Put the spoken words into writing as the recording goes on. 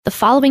The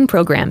following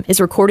program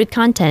is recorded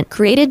content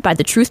created by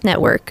the Truth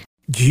Network.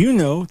 Do you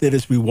know that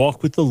as we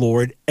walk with the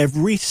Lord,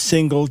 every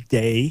single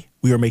day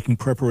we are making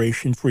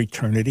preparation for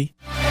eternity?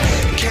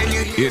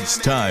 It's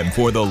time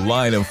for The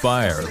Line of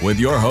Fire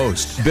with your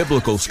host,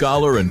 biblical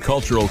scholar and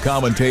cultural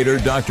commentator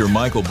Dr.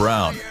 Michael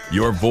Brown.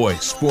 Your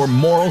voice for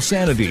moral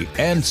sanity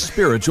and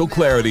spiritual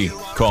clarity.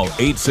 Call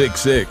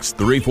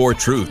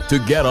 866-34-TRUTH to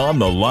get on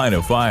The Line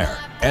of Fire.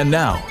 And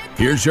now,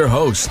 here's your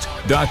host,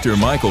 Dr.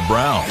 Michael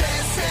Brown.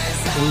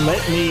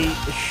 Let me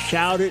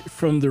shout it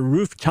from the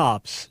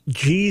rooftops.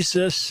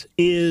 Jesus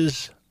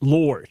is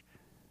Lord.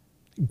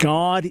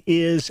 God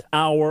is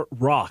our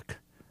rock.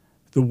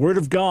 The Word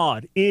of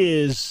God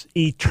is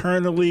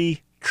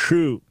eternally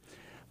true.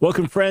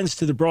 Welcome, friends,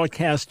 to the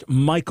broadcast.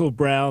 Michael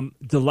Brown,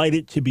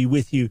 delighted to be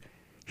with you,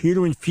 here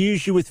to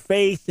infuse you with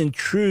faith and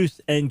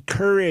truth and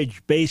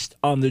courage based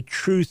on the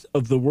truth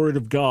of the Word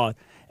of God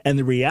and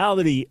the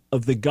reality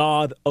of the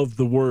God of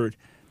the Word.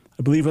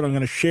 I believe what I'm going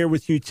to share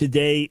with you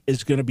today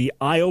is going to be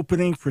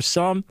eye-opening for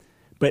some,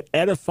 but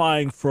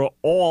edifying for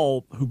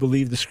all who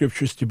believe the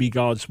Scriptures to be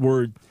God's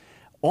Word.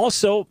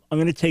 Also, I'm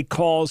going to take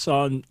calls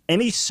on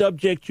any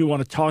subject you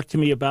want to talk to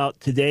me about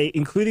today,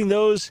 including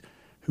those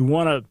who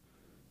want to,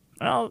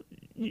 well,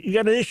 you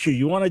got an issue.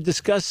 You want to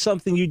discuss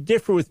something you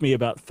differ with me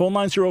about. Phone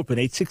lines are open,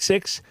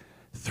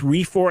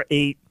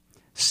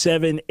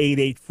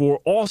 866-348-7884.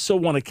 Also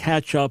want to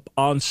catch up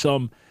on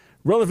some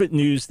relevant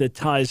news that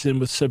ties in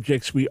with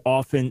subjects we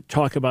often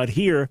talk about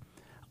here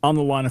on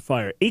The Line of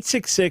Fire.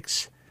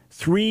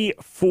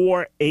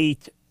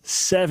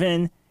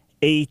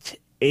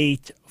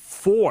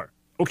 866-348-7884.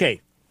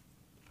 Okay,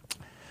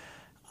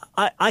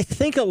 I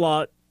think a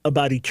lot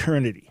about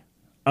eternity.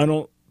 I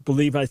don't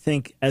believe I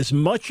think as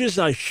much as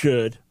I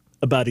should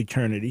about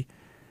eternity,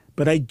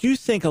 but I do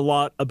think a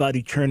lot about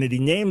eternity,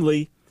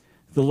 namely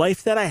the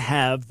life that I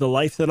have, the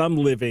life that I'm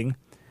living.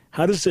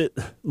 How does it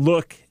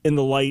look in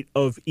the light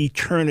of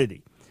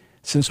eternity?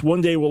 Since one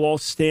day we'll all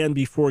stand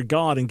before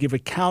God and give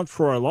account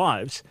for our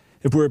lives.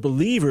 If we're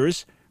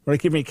believers, we're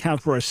not giving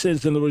account for our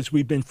sins. In other words,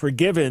 we've been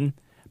forgiven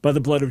by the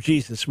blood of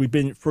Jesus. We've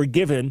been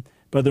forgiven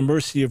by the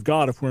mercy of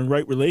God if we're in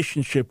right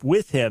relationship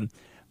with Him.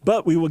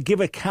 But we will give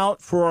account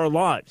for our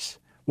lives.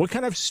 What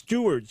kind of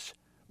stewards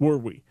were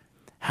we?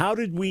 How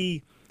did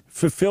we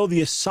fulfill the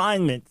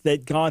assignment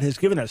that God has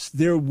given us?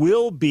 There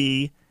will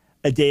be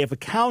a day of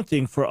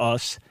accounting for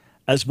us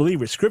as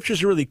believers.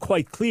 Scriptures are really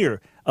quite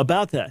clear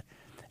about that.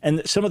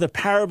 And some of the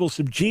parables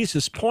of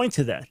Jesus point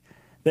to that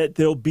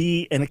there'll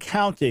be an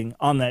accounting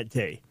on that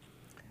day.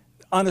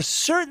 On a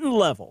certain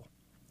level,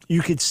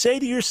 you could say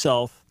to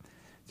yourself,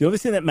 the only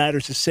thing that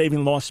matters is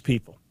saving lost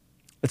people.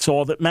 That's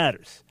all that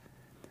matters.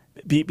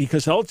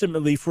 Because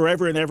ultimately,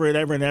 forever and ever and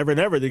ever and ever and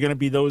ever, there are going to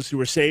be those who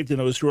are saved and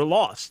those who are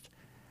lost.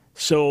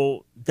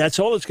 So that's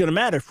all that's going to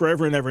matter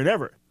forever and ever and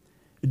ever.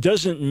 It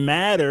doesn't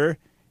matter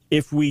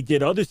if we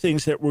did other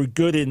things that were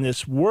good in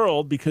this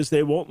world because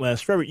they won't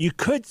last forever. You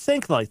could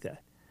think like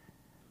that.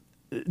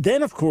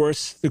 Then, of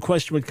course, the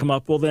question would come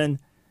up, well, then,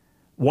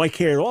 why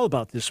care at all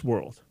about this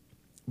world?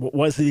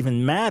 Why does it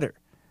even matter?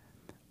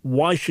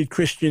 Why should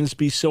Christians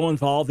be so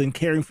involved in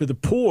caring for the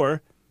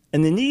poor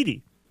and the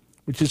needy,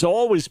 which has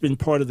always been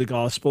part of the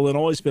gospel and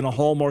always been a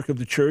hallmark of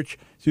the church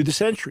through the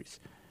centuries?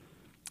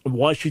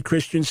 Why should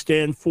Christians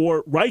stand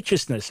for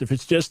righteousness if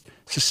it's just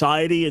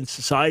society and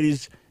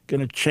society's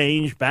going to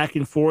change back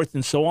and forth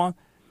and so on?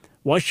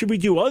 Why should we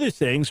do other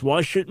things?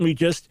 Why shouldn't we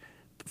just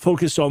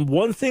focus on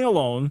one thing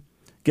alone,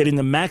 getting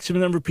the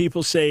maximum number of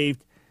people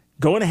saved,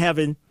 going to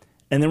heaven,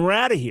 and then we're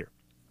out of here?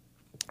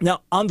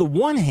 Now, on the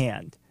one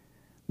hand,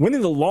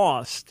 winning the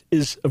lost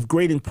is of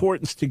great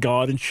importance to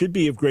God and should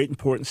be of great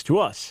importance to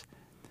us.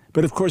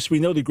 But of course, we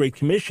know the Great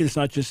Commission is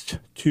not just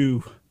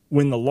to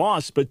win the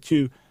lost, but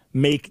to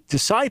make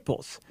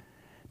disciples.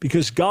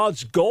 Because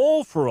God's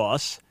goal for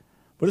us,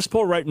 what does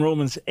Paul write in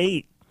Romans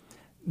 8?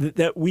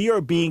 That we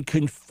are being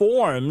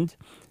conformed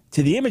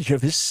to the image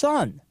of His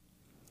Son.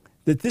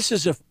 That this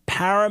is of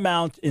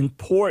paramount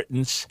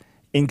importance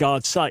in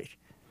God's sight.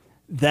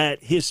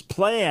 That His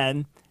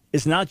plan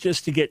is not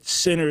just to get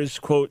sinners,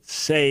 quote,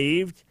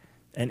 saved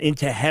and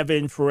into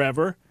heaven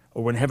forever,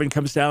 or when heaven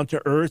comes down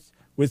to earth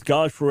with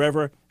God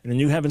forever in a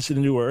new heavens and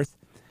a new earth,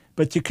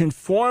 but to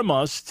conform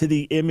us to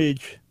the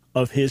image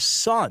of His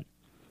Son.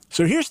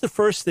 So here's the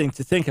first thing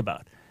to think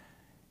about.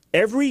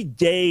 Every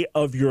day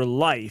of your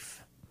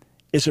life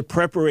is a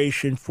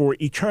preparation for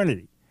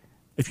eternity.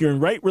 If you're in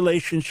right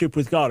relationship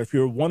with God, if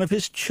you're one of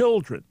His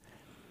children,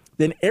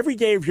 then every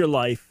day of your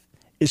life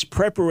is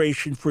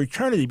preparation for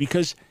eternity,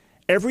 because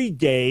every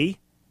day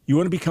you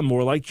want to become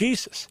more like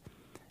Jesus.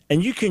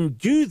 And you can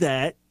do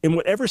that in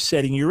whatever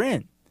setting you're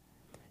in.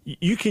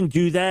 You can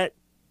do that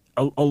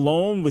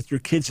alone with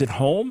your kids at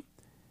home.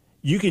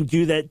 You can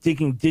do that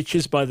digging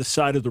ditches by the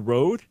side of the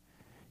road.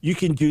 You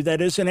can do that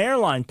as an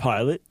airline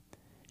pilot.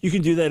 You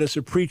can do that as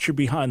a preacher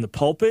behind the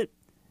pulpit.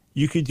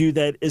 You could do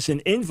that as an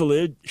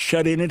invalid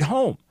shut in at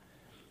home.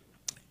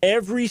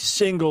 Every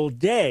single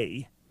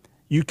day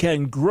you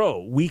can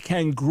grow. We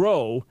can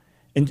grow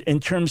in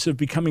terms of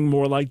becoming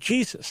more like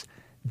Jesus.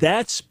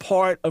 That's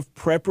part of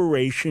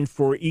preparation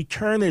for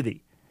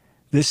eternity.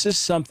 This is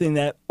something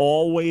that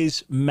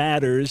always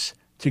matters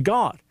to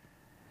God.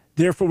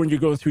 Therefore, when you're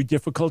going through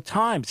difficult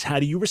times, how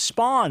do you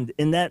respond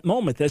in that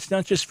moment? That's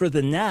not just for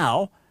the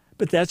now,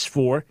 but that's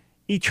for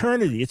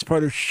eternity. It's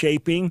part of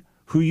shaping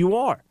who you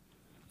are.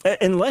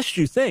 Unless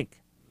you think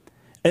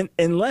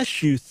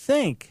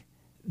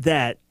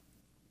that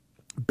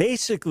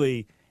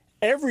basically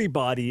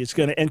everybody is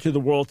going to enter the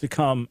world to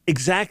come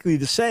exactly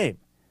the same,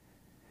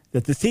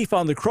 that the thief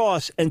on the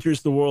cross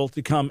enters the world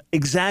to come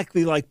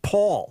exactly like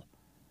Paul.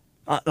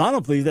 I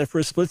don't believe that for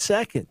a split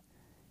second.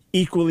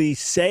 Equally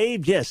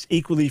saved, yes.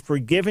 Equally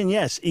forgiven,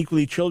 yes.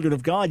 Equally children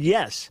of God,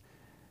 yes.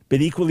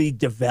 But equally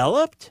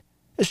developed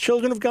as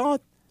children of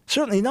God?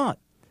 Certainly not.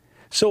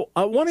 So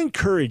I want to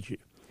encourage you,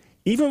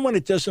 even when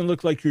it doesn't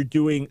look like you're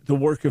doing the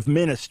work of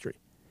ministry,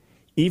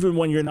 even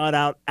when you're not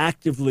out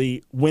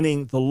actively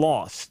winning the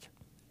lost,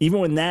 even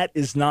when that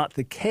is not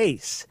the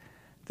case,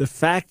 the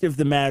fact of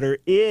the matter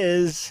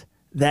is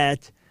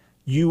that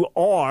you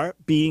are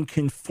being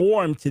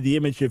conformed to the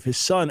image of his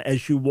Son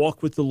as you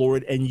walk with the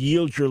Lord and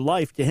yield your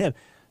life to him.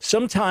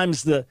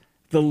 Sometimes the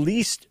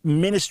least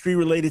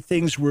ministry-related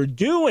things we're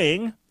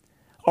doing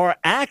are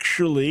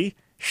actually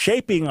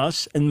shaping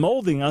us and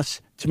molding us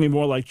to be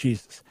more like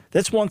Jesus.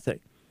 That's one thing.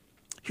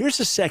 Here's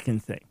the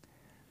second thing.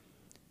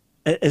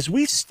 As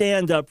we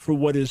stand up for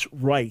what is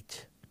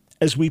right,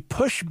 as we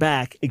push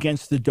back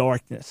against the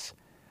darkness,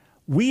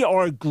 we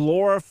are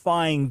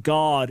glorifying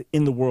God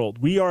in the world.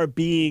 We are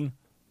being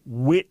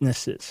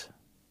witnesses.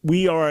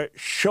 We are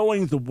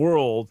showing the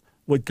world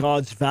what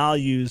God's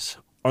values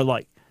are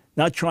like,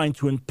 not trying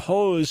to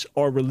impose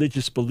our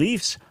religious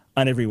beliefs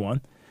on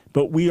everyone,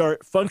 but we are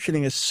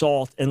functioning as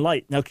salt and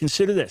light. Now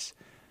consider this.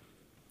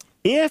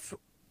 If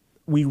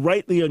we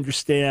rightly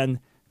understand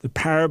the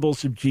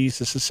parables of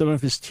Jesus and some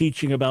of his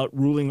teaching about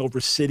ruling over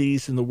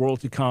cities in the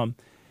world to come,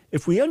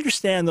 if we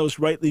understand those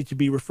rightly to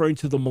be referring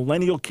to the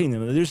millennial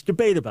kingdom, and there's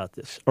debate about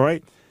this, all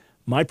right?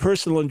 My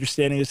personal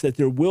understanding is that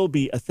there will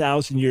be a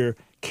 1,000-year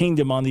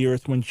kingdom on the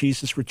earth when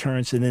Jesus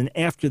returns, and then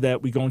after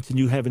that we go into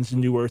new heavens and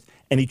new earth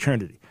and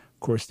eternity. Of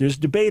course, there's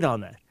debate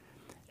on that.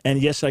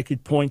 And yes, I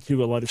could point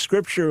to a lot of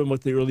scripture and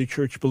what the early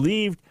church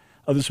believed.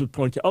 Others would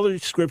point to other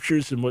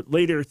scriptures and what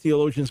later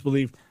theologians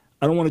believed.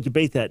 I don't want to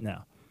debate that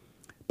now.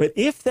 But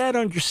if that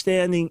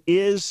understanding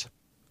is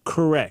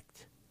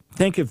correct,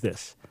 think of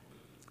this.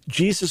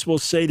 Jesus will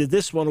say to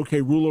this one,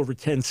 okay, rule over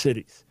 10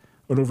 cities.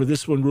 But over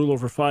this one, rule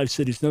over 5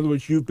 cities. In other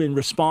words, you've been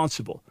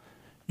responsible.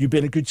 You've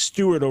been a good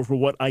steward over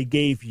what I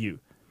gave you.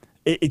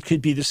 It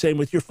could be the same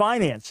with your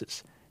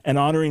finances and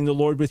honoring the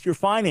Lord with your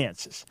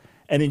finances.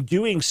 And in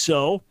doing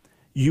so,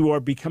 you are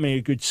becoming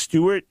a good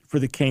steward for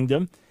the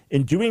kingdom.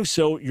 In doing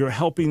so, you're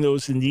helping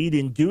those in need.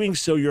 In doing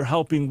so, you're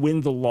helping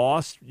win the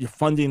lost. You're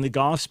funding the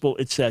gospel,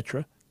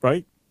 etc.,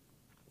 right?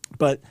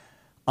 But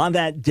on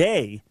that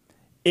day,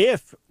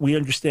 if we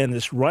understand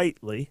this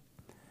rightly,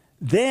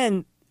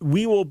 then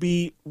we will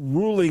be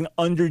ruling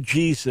under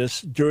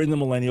Jesus during the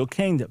millennial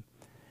kingdom.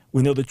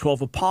 We know the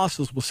 12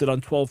 apostles will sit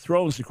on 12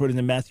 thrones, according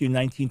to Matthew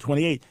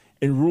 19:28,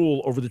 and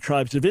rule over the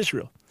tribes of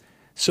Israel.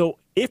 So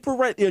if we're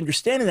rightly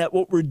understanding that,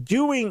 what we're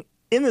doing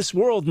in this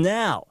world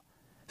now,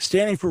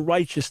 standing for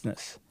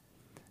righteousness,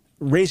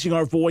 raising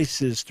our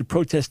voices to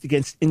protest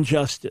against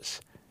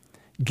injustice,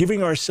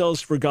 giving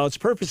ourselves for God's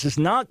purposes,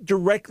 not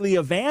directly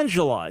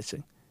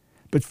evangelizing,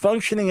 but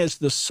functioning as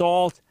the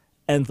salt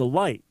and the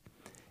light.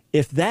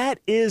 If that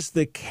is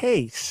the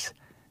case,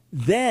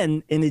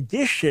 then in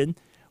addition,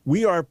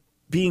 we are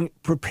being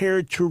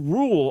prepared to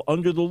rule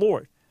under the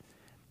Lord.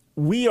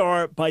 We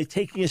are, by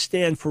taking a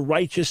stand for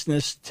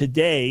righteousness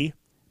today,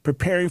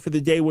 preparing for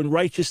the day when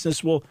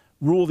righteousness will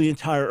rule the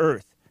entire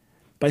earth.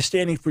 By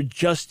standing for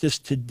justice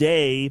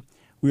today,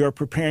 we are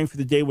preparing for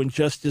the day when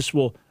justice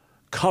will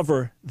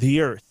cover the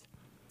earth.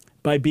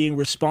 By being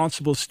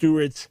responsible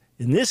stewards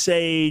in this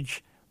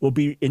age, we'll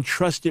be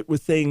entrusted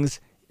with things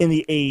in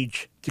the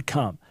age to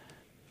come.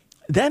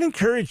 That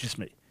encourages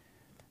me,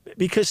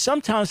 because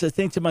sometimes I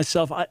think to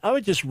myself, I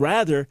would just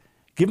rather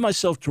give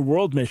myself to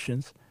world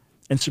missions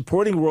and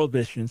supporting world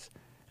missions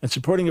and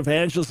supporting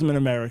evangelism in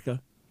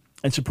America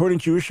and supporting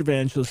Jewish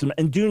evangelism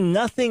and do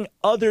nothing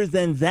other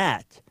than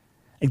that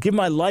and give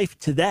my life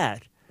to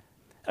that.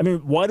 I mean,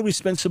 why do we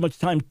spend so much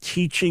time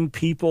teaching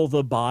people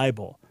the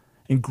Bible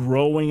and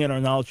growing in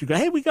our knowledge? You go,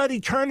 hey, we got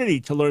eternity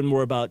to learn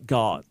more about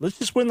God. Let's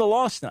just win the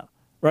lost now,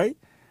 right?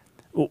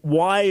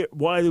 Why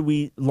do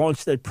we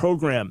launch that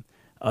program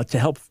to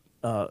help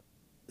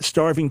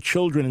starving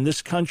children in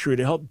this country,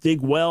 to help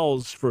dig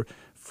wells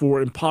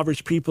for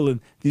impoverished people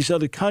in these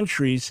other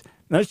countries?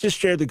 Now, let's just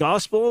share the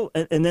gospel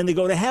and then they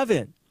go to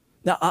heaven.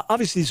 Now,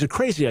 obviously, these are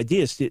crazy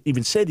ideas to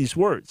even say these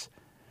words.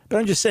 But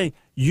I'm just saying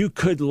you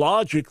could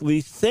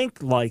logically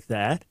think like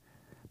that.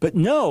 But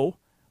no,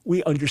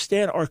 we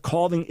understand our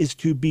calling is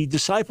to be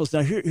disciples.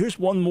 Now, here's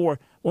one more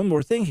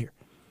thing here.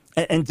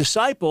 And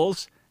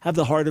disciples have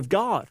the heart of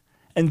God.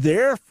 And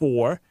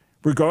therefore,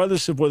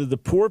 regardless of whether the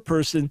poor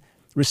person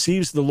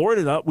receives the Lord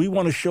or not, we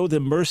want to show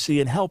them mercy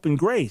and help and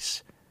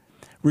grace.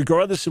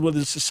 regardless of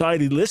whether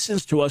society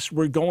listens to us,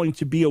 we're going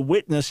to be a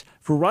witness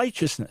for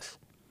righteousness.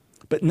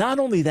 But not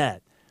only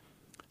that,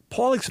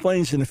 Paul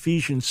explains in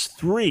Ephesians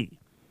 3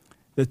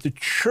 that the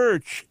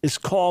church is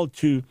called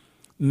to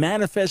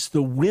manifest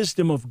the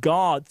wisdom of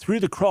God through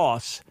the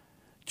cross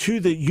to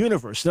the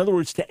universe. In other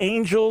words, to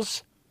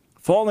angels,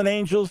 fallen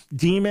angels,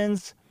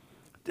 demons,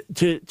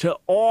 to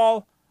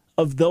all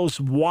of those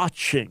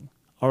watching,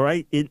 all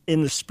right,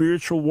 in the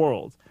spiritual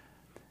world,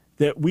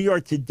 that we are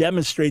to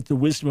demonstrate the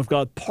wisdom of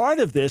God. Part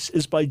of this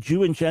is by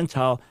Jew and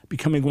Gentile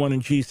becoming one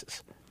in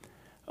Jesus.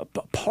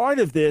 Part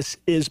of this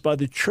is by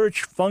the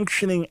church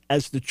functioning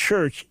as the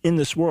church in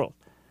this world.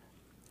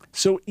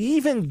 So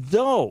even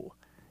though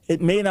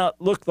it may not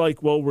look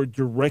like, well, we're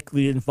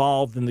directly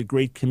involved in the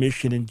Great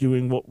Commission and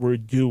doing what we're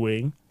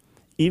doing,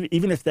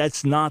 even if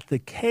that's not the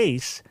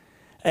case,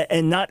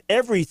 and not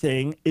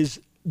everything is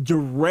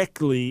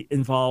directly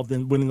involved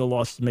in winning the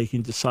lost and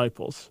making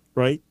disciples,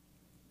 right?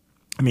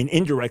 I mean,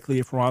 indirectly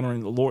if we're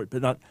honoring the Lord,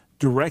 but not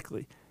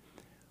directly.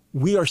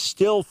 We are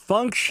still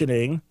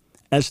functioning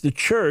as the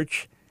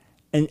church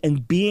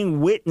and being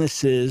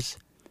witnesses,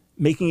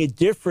 making a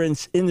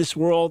difference in this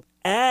world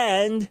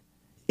and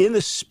in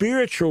the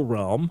spiritual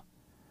realm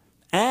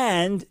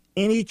and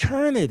in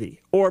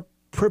eternity, or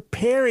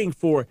preparing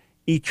for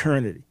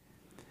eternity.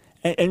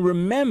 And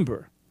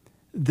remember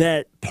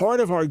that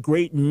part of our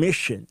great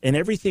mission and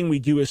everything we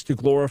do is to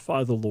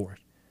glorify the Lord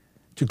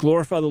to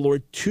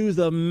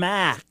the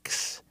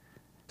max.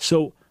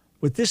 So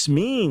what this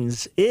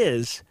means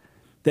is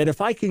that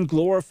if I can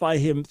glorify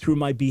him through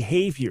my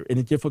behavior in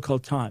a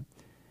difficult time,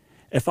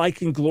 if I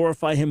can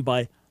glorify him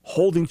by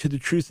holding to the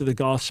truth of the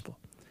gospel,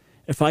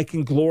 if I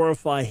can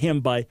glorify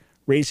him by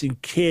raising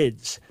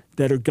kids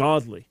that are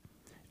godly,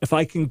 if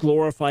I can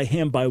glorify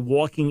him by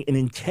walking in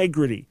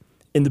integrity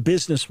in the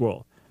business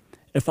world,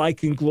 if I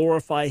can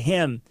glorify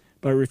him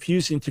by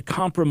refusing to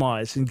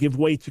compromise and give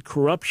way to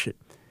corruption,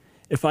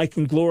 if I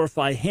can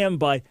glorify him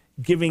by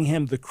giving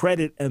him the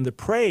credit and the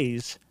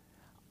praise,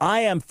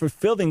 I am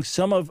fulfilling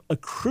some of a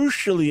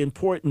crucially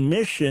important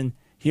mission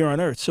here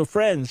on earth. So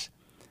friends,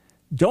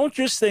 don't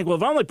just think, well,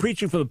 if I'm not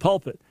preaching from the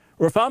pulpit,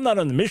 or if I'm not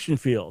on the mission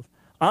field,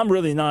 I'm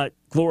really not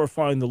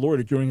glorifying the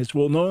Lord or doing his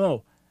will.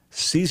 No.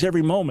 Seize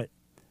every moment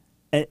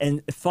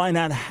and find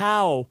out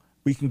how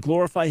we can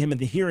glorify him in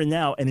the here and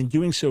now, and in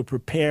doing so,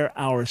 prepare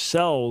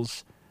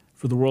ourselves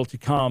for the world to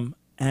come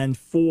and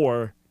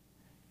for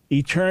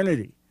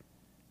eternity.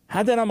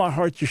 Had that on my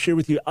heart to share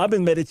with you. I've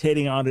been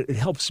meditating on it. It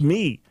helps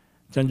me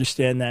to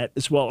understand that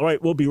as well. All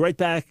right, we'll be right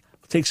back.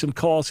 We'll take some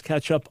calls,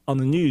 catch up on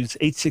the news.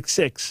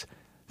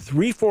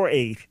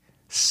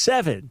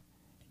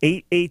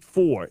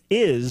 866-348-7884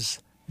 is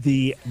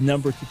the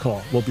number to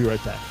call. We'll be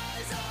right back.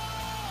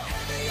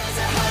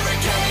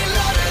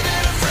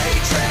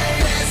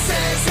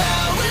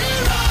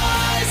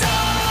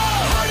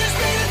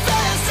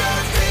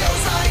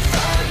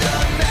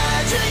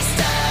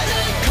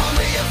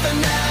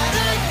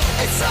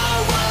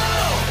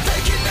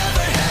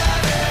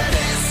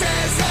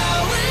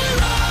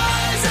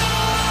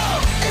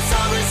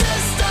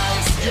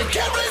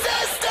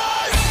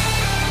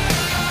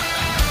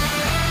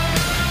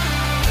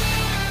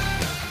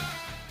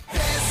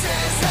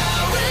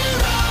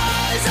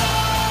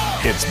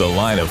 It's The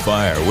Line of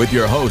Fire with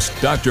your host,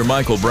 Dr.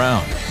 Michael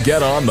Brown.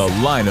 Get on The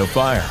Line of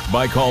Fire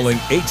by calling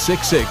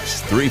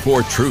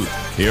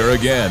 866-34-TRUTH. Here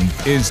again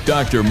is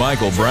Dr.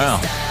 Michael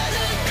Brown.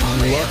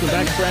 Welcome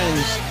back,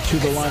 friends, to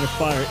The Line of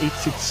Fire,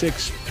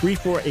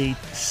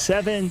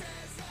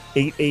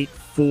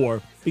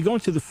 866-348-7884. We're going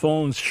to the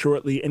phones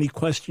shortly. Any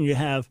question you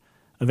have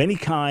of any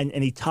kind,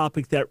 any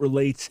topic that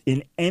relates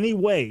in any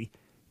way,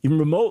 even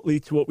remotely,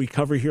 to what we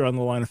cover here on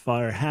The Line of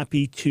Fire,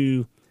 happy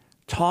to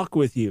talk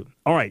with you.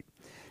 All right.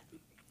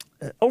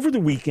 Over the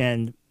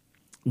weekend,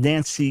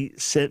 Nancy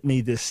sent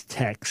me this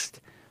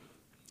text.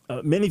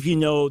 Many of you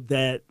know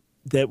that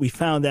we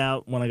found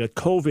out when I got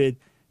COVID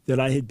that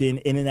I had been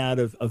in and out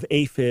of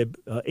AFib,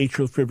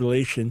 atrial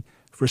fibrillation,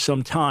 for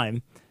some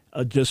time.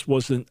 Just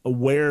wasn't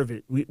aware of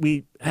it.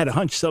 We had a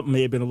hunch something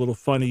may have been a little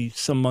funny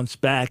some months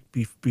back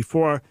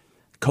before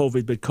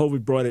COVID, but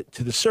COVID brought it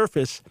to the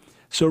surface.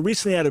 So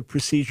recently I had a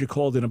procedure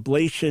called an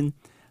ablation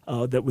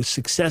that was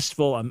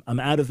successful. I'm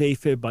out of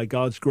AFib by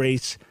God's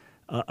grace.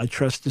 I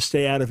trust to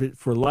stay out of it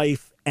for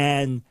life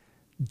and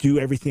do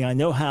everything I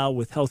know how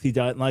with healthy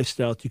diet and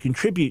lifestyle to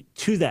contribute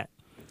to that.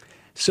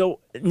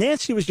 So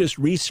Nancy was just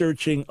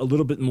researching a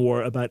little bit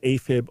more about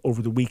AFib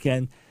over the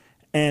weekend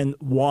and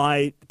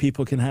why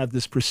people can have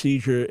this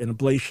procedure, an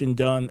ablation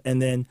done,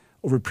 and then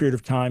over a period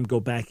of time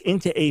go back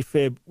into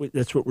AFib.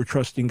 That's what we're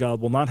trusting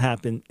God will not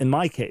happen in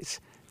my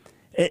case.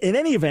 In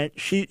any event,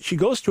 she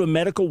goes to a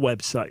medical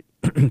website,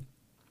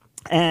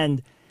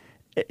 and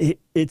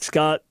it's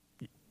got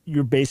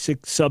your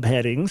basic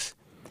subheadings.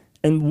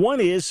 And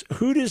one is,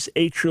 who does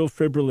atrial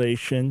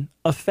fibrillation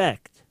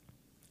affect?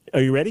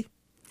 Are you ready?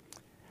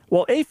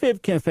 Well,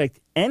 AFib can affect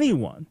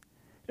anyone.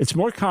 It's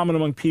more common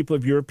among people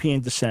of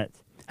European descent.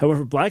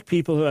 However, black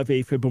people who have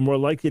AFib are more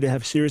likely to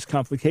have serious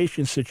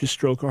complications such as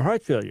stroke or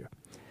heart failure.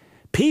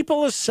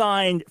 People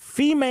assigned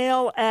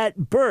female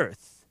at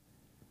birth,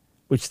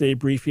 which they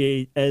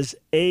abbreviate as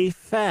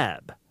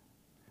AFAB,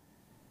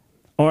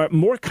 are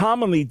more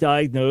commonly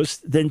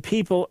diagnosed than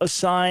people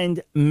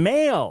assigned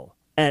male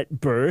at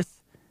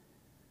birth,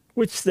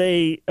 which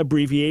they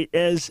abbreviate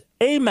as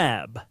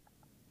AMAB.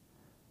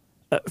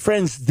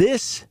 Friends,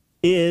 this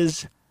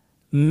is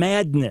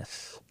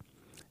madness.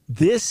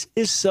 This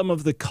is some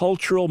of the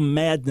cultural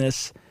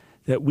madness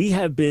that we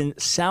have been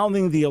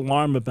sounding the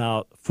alarm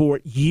about for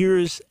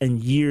years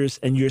and years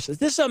and years.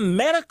 This is a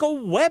medical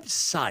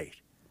website.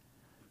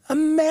 A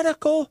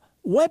medical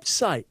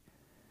website.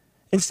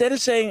 Instead of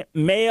saying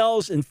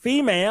males and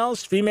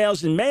females,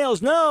 females and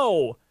males,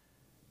 no.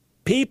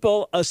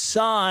 People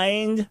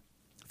assigned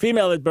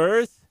female at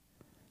birth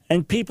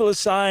and people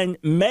assigned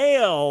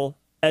male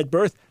at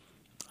birth.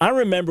 I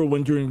remember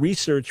when doing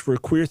research for A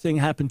Queer Thing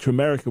Happened to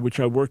America, which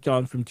I worked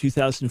on from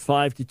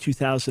 2005 to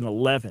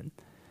 2011.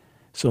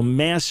 So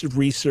massive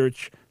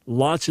research,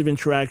 lots of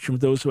interaction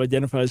with those who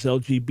identify as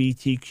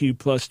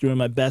LGBTQ+, doing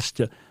my best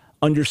to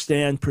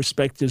understand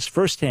perspectives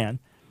firsthand.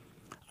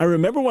 I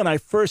remember when I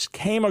first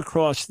came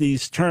across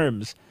these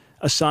terms,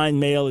 assigned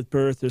male at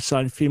birth,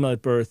 assigned female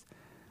at birth,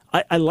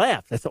 I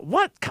laughed. I thought,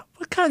 what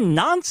kind of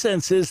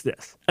nonsense is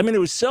this? I mean, it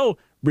was so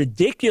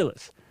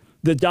ridiculous.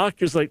 The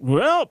doctor's like,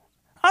 well,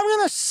 I'm going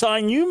to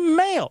assign you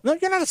male. No,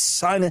 you're not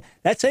assigning.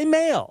 That's a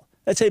male.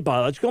 That's a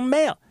biological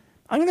male.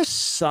 I'm going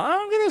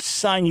to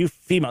assign you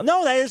female.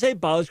 No, that is a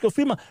biological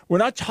female. We're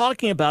not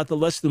talking about the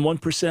less than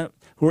 1%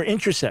 who are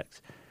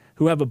intersex,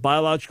 who have a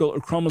biological or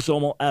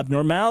chromosomal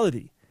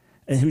abnormality,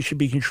 and who should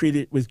be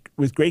treated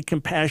with great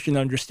compassion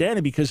and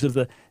understanding because of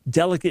the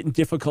delicate and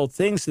difficult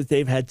things that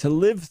they've had to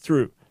live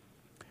through.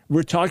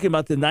 We're talking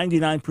about the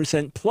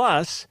 99%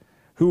 plus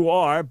who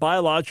are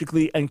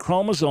biologically and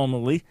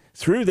chromosomally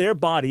through their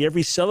body,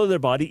 every cell of their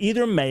body,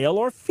 either male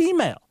or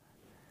female.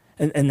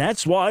 And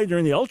that's why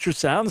during the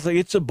ultrasound, it's like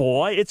it's a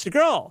boy, it's a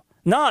girl.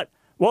 Not,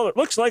 well, it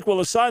looks like we'll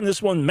assign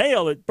this one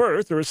male at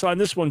birth or assign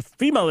this one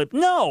female at...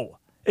 No,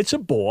 it's a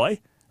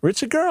boy or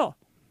it's a girl.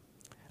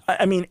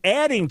 I mean,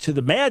 adding to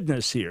the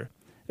madness here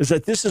is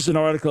that this is an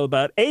article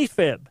about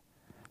AFib.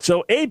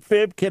 So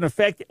AFib can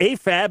affect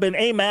AFAB and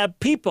AMAB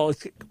people.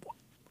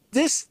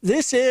 This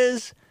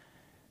is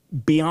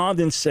beyond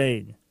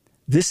insane.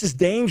 This is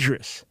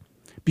dangerous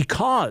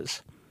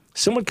because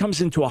someone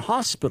comes into a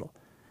hospital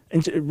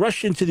and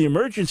rush into the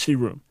emergency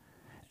room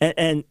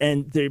and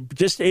they're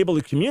just able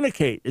to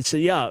communicate and say,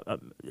 yeah,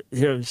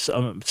 here's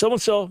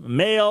so-and-so,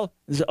 male.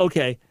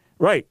 Okay,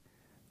 right.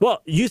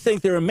 Well, you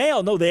think they're a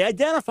male. No, they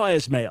identify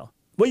as male.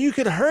 Well, you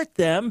could hurt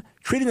them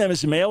treating them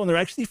as a male when they're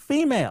actually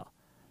female.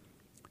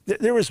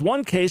 There was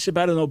one case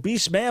about an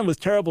obese man with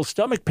terrible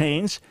stomach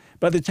pains.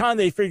 By the time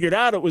they figured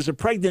out it was a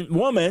pregnant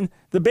woman,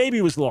 the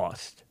baby was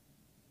lost.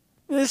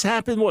 This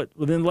happened,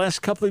 within the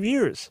last couple of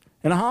years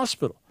in a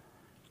hospital.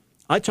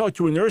 I talked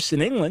to a nurse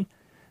in England,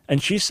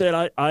 and she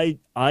said,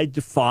 I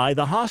defy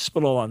the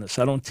hospital on this.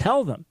 I don't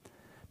tell them.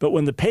 But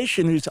when the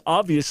patient who's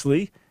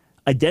obviously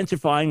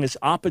identifying as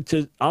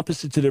opposite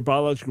to their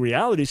biological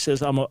reality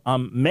says,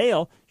 I'm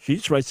male, she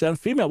just writes down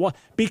female. Why?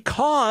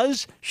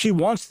 Because she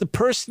wants the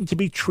person to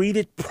be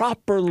treated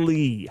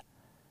properly.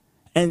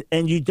 And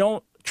you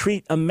don't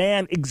treat a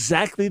man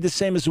exactly the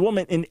same as a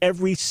woman in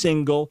every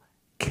single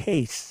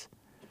case.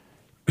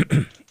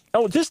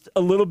 Oh, just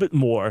a little bit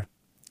more,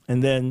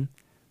 and then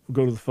we'll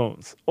go to the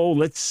phones. Oh,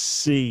 let's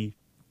see.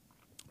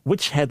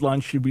 Which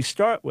headline should we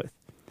start with?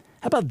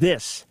 How about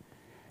this?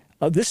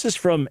 This is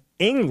from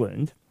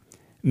England.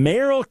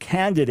 Mayoral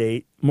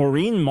candidate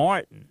Maureen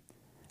Martin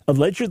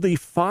allegedly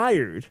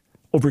fired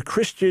over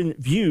Christian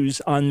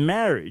views on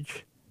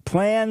marriage,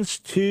 plans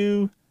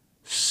to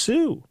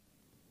sue.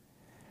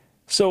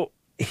 So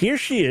here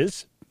she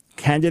is,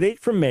 candidate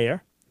for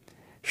mayor.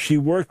 She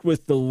worked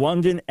with the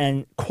London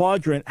and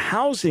Quadrant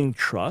Housing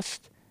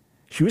Trust.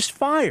 She was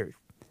fired.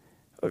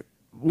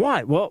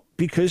 Why? Well,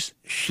 because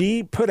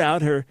she put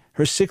out her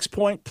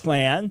 6-point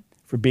plan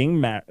for being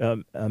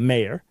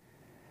mayor.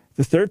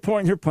 The third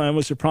point in her plan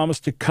was a promise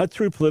to cut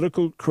through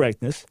political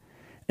correctness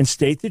and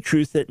state the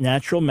truth that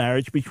natural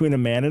marriage between a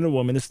man and a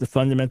woman is the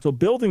fundamental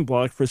building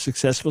block for a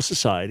successful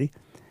society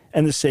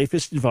and the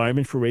safest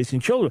environment for raising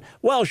children.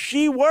 Well,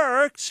 she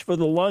works for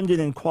the London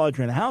and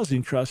Quadrant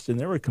Housing Trust, and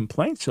there were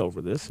complaints over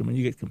this. And when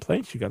you get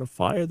complaints, you got to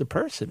fire the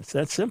person. It's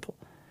that simple.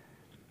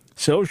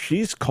 So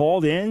she's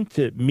called in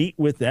to meet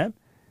with them.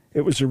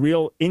 It was a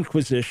real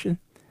inquisition.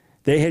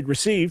 They had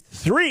received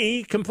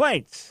 3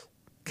 complaints.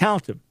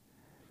 Count them.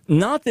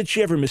 Not that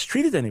she ever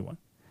mistreated anyone.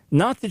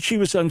 Not that she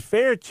was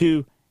unfair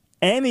to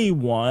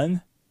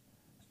anyone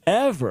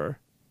ever.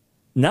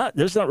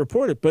 That's not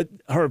reported, but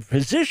her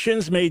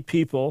positions made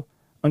people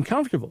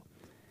uncomfortable.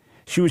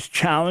 She was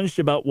challenged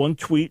about one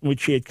tweet in which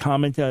she had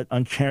commented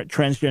on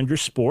transgender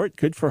sport.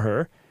 Good for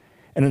her.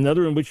 And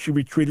another in which she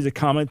retweeted a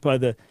comment by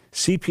the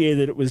CPA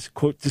that it was,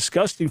 quote,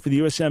 disgusting for the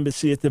U.S.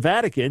 Embassy at the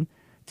Vatican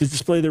to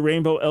display the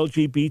rainbow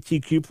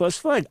LGBTQ plus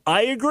flag.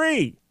 I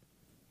agree.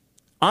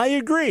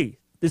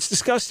 It's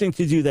disgusting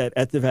to do that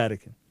at the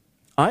Vatican.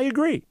 I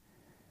agree.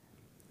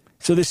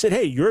 So they said,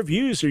 hey, your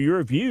views are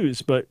your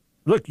views, but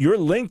look, you're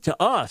linked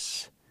to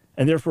us,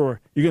 and therefore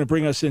you're going to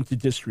bring us into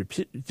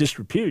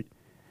disrepute.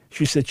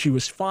 She said she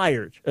was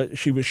fired.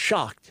 She was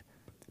shocked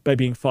by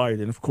being fired,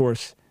 and of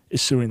course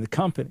is suing the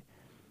company.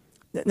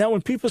 Now,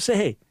 when people say,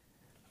 hey,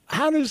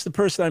 how does the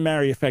person I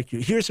marry affect you?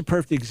 Here's a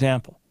perfect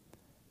example.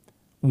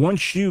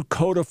 Once you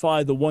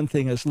codify the one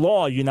thing as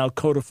law, you now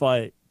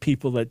codify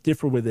people that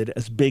differ with it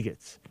as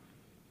bigots.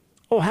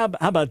 Oh, how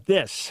about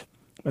this?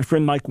 My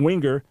friend Mike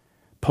Winger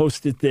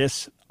posted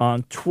this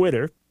on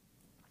Twitter.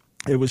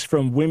 It was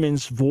from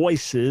Women's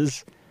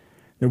Voices.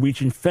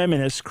 Norwegian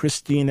feminist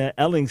Christina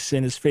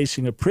Ellingsen is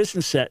facing a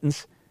prison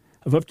sentence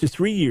of up to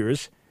 3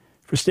 years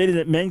for stating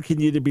that men can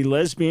neither be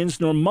lesbians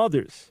nor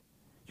mothers.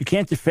 You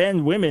can't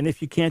defend women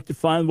if you can't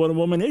define what a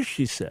woman is,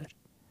 she said.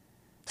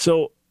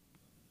 So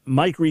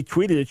Mike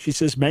retweeted it. She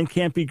says, men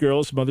can't be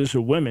girls, mothers,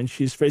 or women.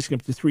 She's facing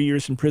up to 3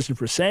 years in prison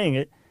for saying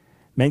it.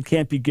 Men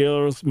can't be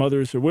girls,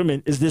 mothers, or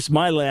women. Is this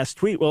my last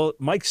tweet? Well,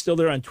 Mike's still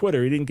there on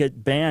Twitter. He didn't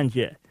get banned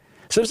yet.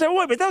 So I said,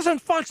 wait, but that was on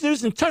Fox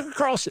News and Tucker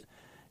Carlson.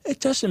 It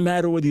doesn't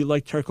matter whether you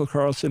like Tucker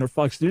Carlson or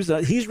Fox News.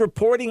 He's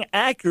reporting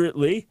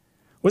accurately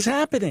what's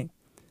happening.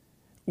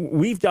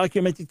 We've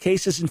documented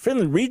cases in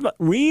Finland.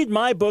 Read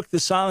my book, The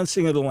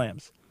Silencing of the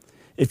Lambs.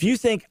 If you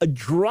think a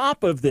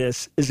drop of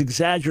this is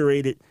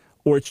exaggerated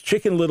or it's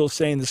Chicken Little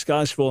saying the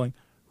sky's falling,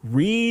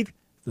 read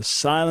The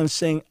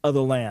Silencing of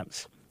the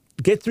Lambs.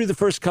 Get through the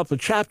first couple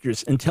of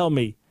chapters and tell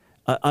me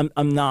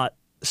I'm not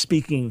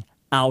speaking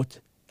out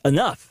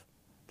enough.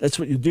 That's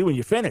what you do when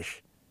you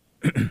finish.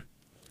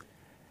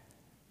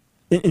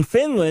 In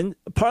Finland,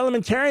 a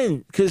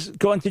parliamentarian has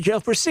gone to jail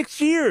for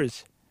 6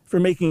 years for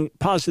making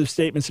positive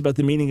statements about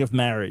the meaning of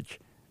marriage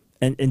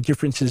and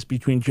differences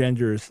between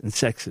genders and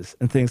sexes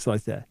and things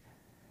like that.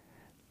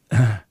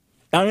 I'm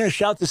going to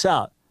shout this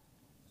out.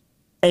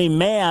 A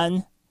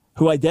man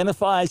who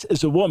identifies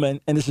as a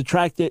woman and is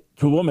attracted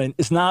to a woman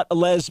is not a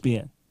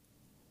lesbian.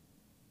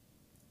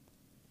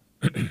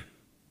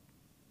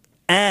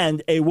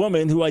 And a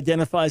woman who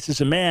identifies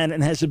as a man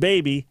and has a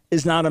baby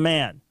is not a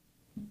man.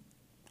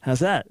 How's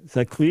that? Is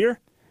that clear?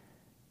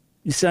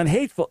 You sound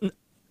hateful.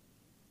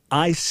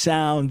 I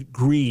sound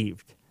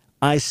grieved.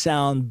 I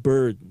sound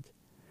burdened.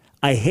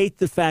 I hate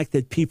the fact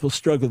that people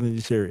struggle in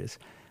these areas.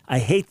 I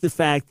hate the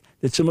fact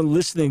that someone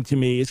listening to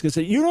me is going to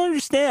say, you don't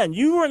understand.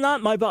 You are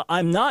not my body.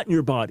 I'm not in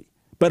your body.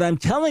 But I'm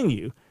telling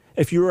you,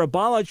 if you're a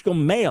biological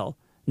male,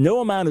 no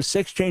amount of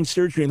sex change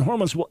surgery and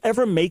hormones will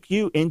ever make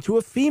you into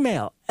a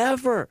female,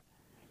 ever.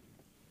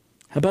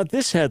 How about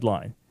this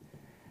headline?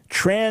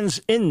 Trans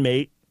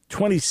inmate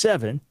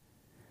 27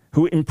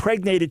 who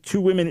impregnated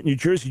 2 women at New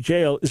Jersey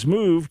jail is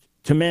moved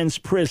to men's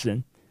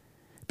prison,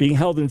 being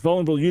held in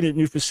vulnerable unit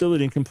new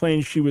facility, and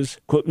complained she was,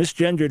 quote,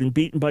 misgendered and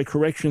beaten by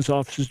corrections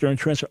officers during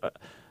transfer.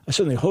 I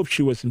certainly hope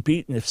she wasn't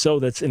beaten. If so,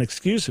 that's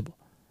inexcusable.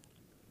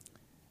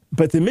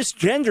 But the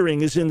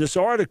misgendering is in this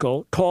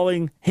article,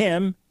 calling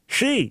him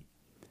she.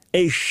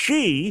 A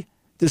she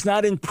does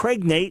not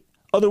impregnate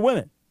other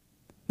women.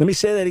 Let me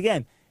say that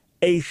again.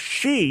 A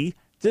she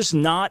does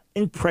not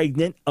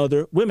impregnate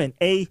other women.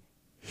 A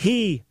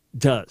he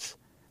does.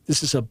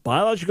 This is a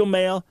biological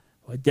male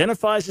who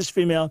identifies as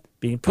female,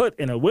 being put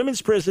in a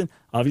women's prison,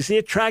 obviously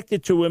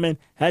attracted to women,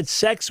 had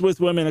sex with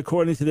women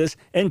according to this,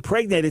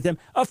 impregnated them.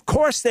 Of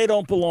course they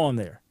don't belong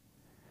there.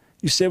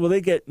 You say, well,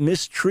 they get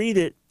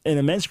mistreated in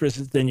a men's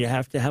prison, then you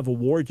have to have a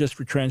ward just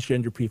for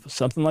transgender people,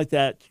 something like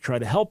that, to try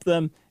to help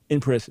them in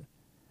prison.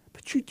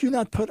 But you do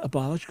not put a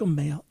biological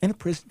male in a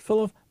prison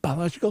full of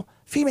biological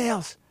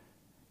females.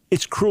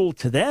 It's cruel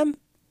to them,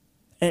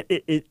 and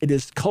it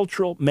is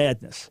cultural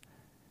madness.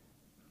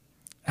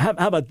 How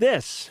about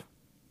this?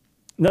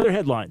 Another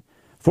headline.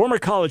 Former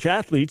college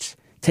athletes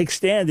take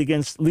stand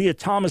against Leah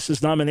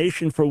Thomas's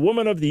nomination for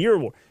Woman of the Year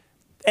award.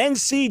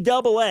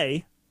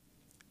 NCAA,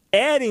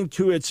 adding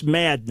to its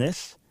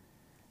madness,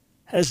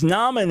 has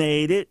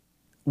nominated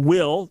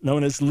Will,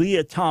 known as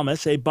Leah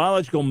Thomas, a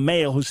biological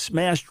male who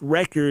smashed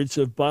records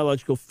of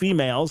biological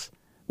females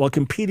while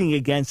competing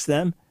against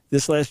them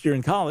this last year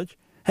in college,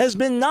 has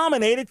been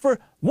nominated for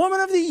Woman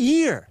of the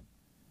Year.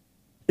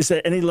 Is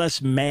that any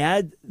less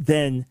mad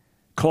than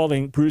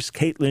calling Bruce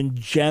Caitlyn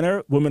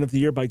Jenner Woman of the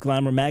Year by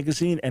Glamour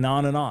magazine, and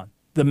on and on?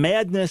 The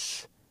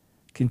madness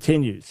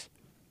continues.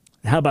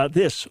 How about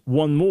this?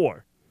 One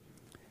more.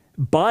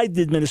 Biden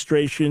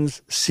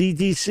administration's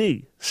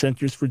CDC,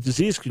 Centers for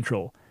Disease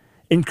Control,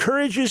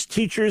 encourages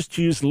teachers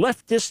to use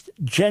leftist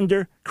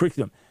gender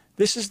curriculum.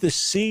 This is the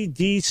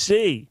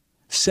CDC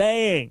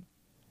saying,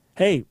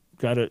 hey,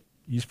 got to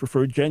use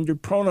preferred gender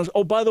pronouns.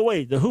 Oh, by the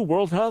way, the WHO,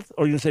 World Health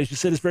Organization,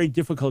 said it's very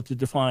difficult to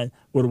define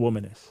what a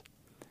woman is.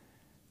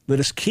 Let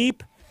us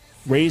keep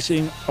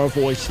raising our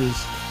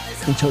voices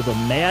until the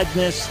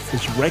madness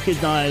is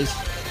recognized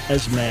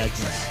as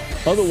madness.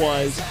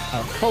 Otherwise,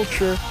 our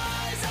culture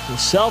will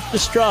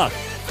self-destruct.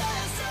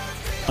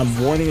 I'm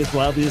warning as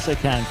loudly as I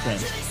can,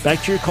 friends.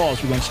 Back to your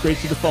calls. We're going straight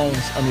to the phones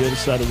on the other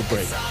side of the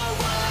break.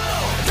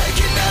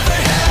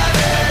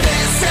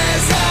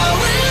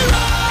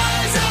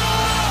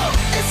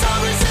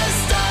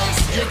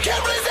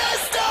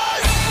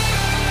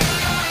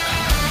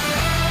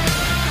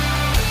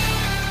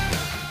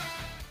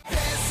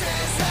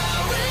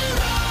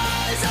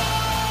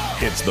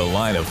 It's The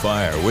Line of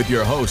Fire with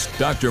your host,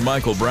 Dr.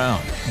 Michael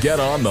Brown. Get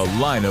on The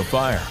Line of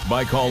Fire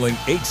by calling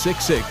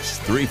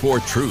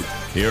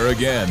 866-34-TRUTH. Here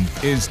again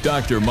is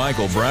Dr.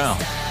 Michael Brown.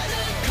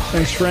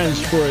 Thanks, friends,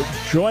 for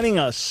joining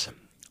us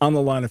on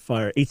The Line of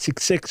Fire.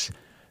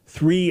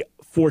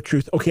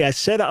 866-34-TRUTH. Okay, I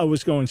said I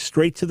was going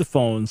straight to the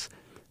phones,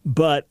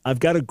 but I've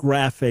got a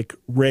graphic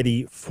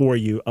ready for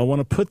you. I want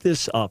to put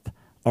this up,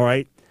 all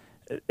right?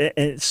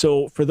 And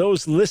so for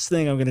those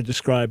listening, I'm going to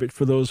describe it.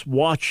 For those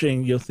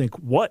watching, you'll think,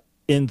 what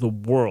in the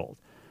world?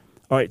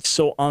 All right,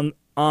 so on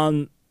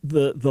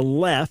the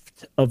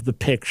left of the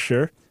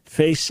picture,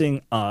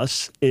 facing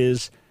us,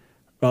 is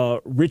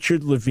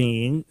Richard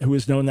Levine, who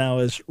is known now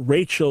as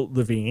Rachel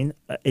Levine,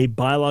 a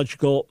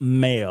biological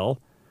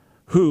male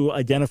who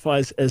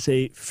identifies as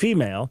a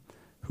female,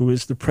 who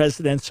is the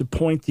president's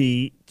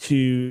appointee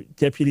to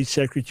Deputy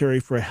Secretary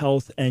for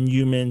Health and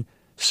Human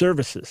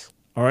Services,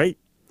 all right?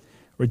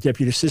 Or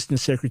Deputy Assistant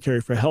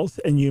Secretary for Health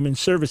and Human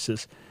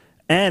Services.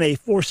 And a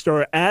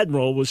four-star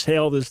admiral, was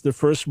hailed as the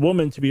first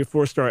woman to be a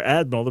four-star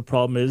admiral. The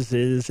problem is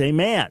a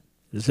man,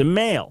 is a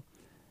male.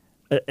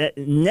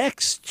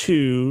 Next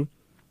to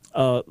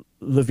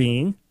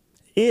Levine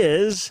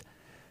is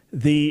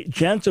the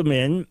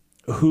gentleman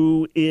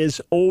who is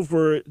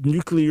over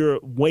nuclear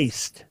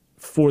waste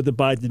for the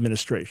Biden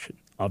administration.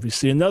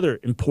 Obviously, another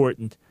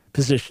important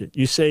position.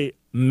 You say,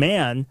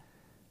 man,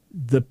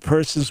 the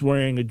person's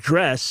wearing a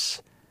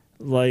dress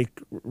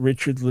like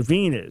Richard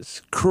Levine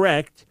is.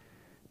 Correct,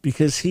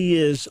 because he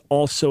is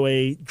also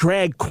a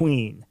drag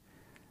queen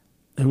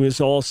who has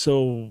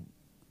also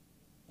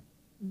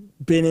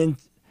been in,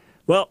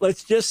 well,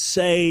 let's just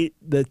say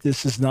that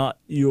this is not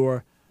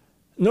your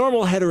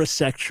normal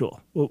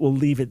heterosexual. We'll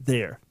leave it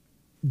there.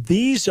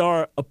 These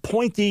are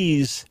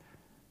appointees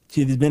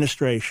to the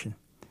administration.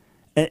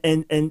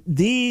 And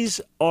these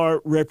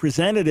are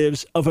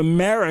representatives of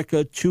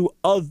America to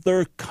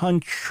other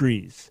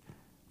countries.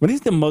 What do you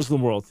think the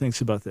Muslim world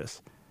thinks about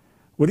this?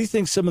 What do you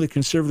think some of the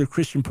conservative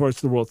Christian parts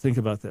of the world think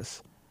about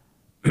this?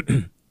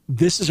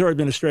 This is our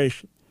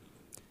administration.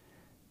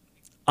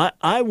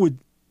 I would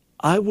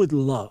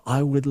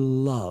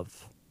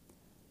love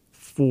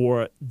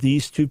for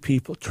these two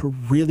people to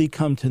really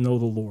come to know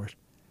the Lord.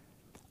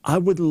 I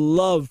would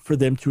love for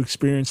them to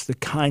experience the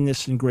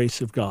kindness and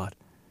grace of God.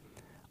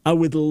 I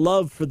would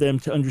love for them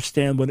to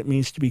understand what it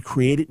means to be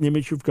created in the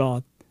image of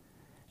God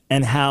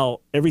and how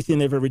everything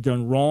they've ever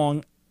done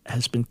wrong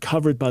has been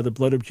covered by the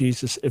blood of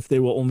Jesus if they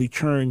will only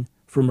turn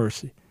for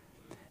mercy.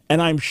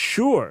 And I'm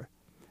sure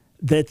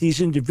that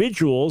these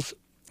individuals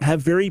have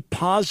very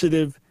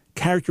positive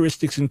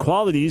characteristics and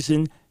qualities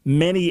in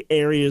many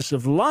areas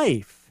of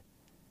life,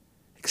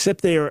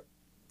 except they are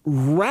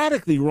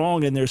radically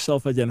wrong in their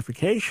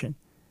self-identification.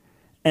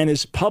 And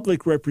as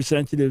public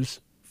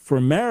representatives for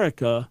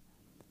America,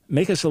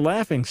 make us a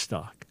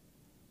laughingstock.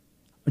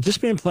 I'm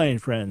just being plain,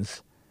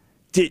 friends.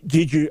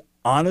 Did you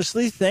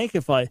honestly think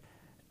if I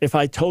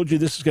told you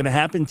this was going to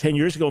happen 10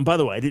 years ago, and by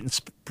the way, I didn't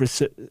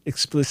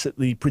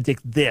explicitly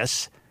predict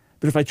this,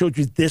 but if I told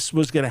you this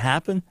was going to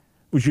happen,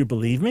 would you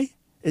believe me?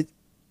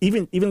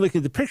 Even looking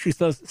at the picture,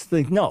 you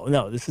think,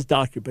 no, this is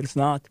doctored, but it's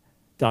not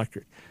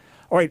doctored.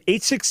 All right,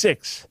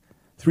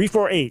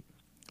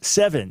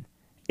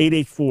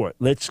 866-348-7884.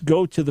 Let's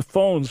go to the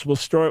phones. We'll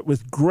start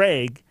with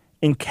Greg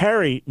in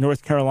Cary,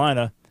 North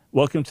Carolina.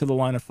 Welcome to the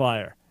Line of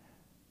Fire.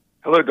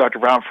 Hello, Dr.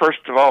 Brown.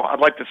 First of all,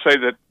 I'd like to say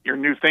that your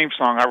new theme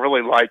song, I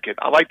really like it.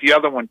 I like the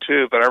other one,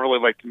 too, but I really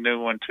like the new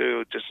one,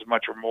 too, just as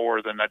much or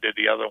more than I did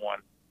the other one.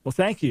 Well,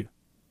 thank you.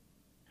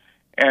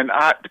 And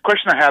the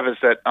question I have is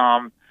that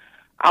I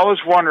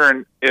was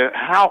wondering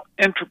how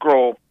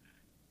integral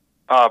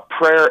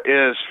prayer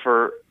is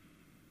for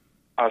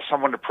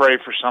someone to pray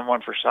for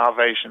someone for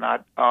salvation.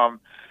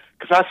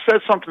 Because I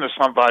said something to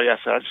somebody. I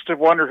said, I just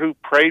wonder who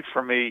prayed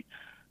for me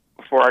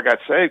before I got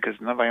saved,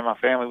 because nobody in my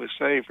family was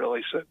saved,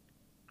 really.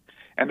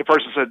 And the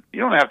person said, you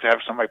don't have to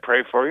have somebody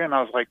pray for you. And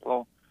I was like,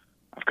 well,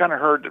 I've kind of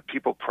heard that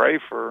people pray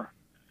for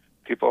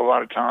people a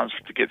lot of times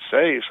to get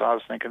saved. So I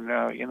was thinking,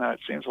 it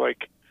seems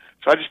like,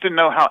 so I just didn't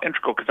know how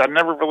integral, because I've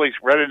never really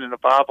read it in the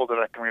Bible that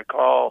I can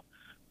recall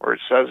where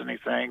it says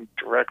anything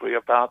directly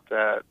about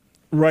that.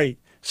 Right.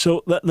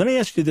 So let me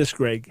ask you this,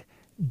 Greg.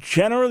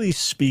 Generally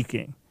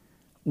speaking,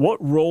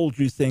 what role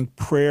do you think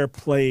prayer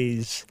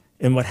plays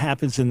in what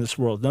happens in this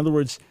world? In other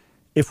words,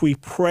 if we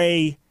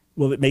pray,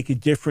 will it make a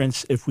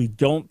difference? If we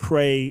don't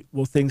pray,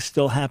 will things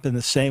still happen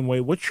the same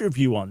way? What's your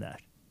view on that?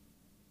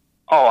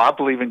 Oh, I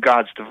believe in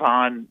God's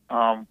divine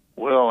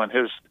will and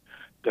his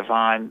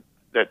divine,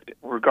 that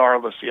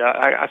regardless. Yeah,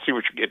 I see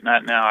what you're getting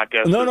at now, I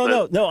guess.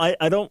 No.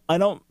 I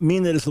don't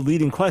mean that as a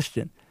leading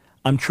question.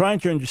 I'm trying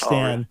to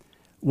understand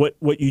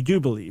what you do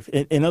believe.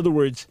 In other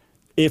words,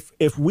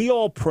 if we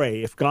all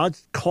pray, if God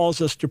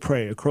calls us to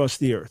pray across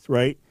the earth,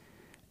 right,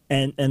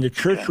 and the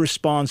church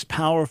responds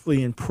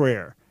powerfully in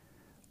prayer,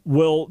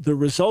 will the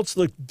results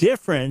look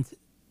different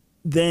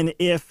than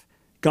if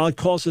God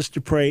calls us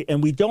to pray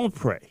and we don't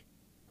pray?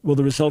 Will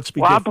the results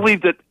be different?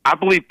 I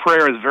believe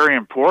prayer is very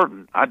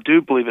important. I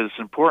do believe it's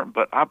important,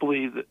 but I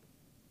believe that...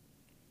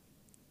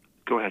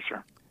 Go ahead,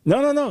 sir.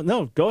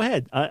 No. Go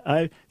ahead.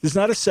 This is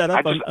not a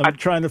setup. I'm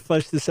trying to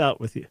flesh this out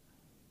with you.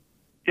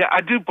 Yeah,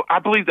 I do. I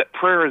believe that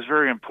prayer is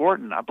very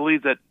important. I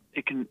believe that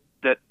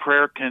that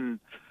prayer can.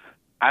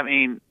 I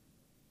mean,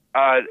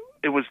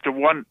 it was the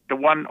one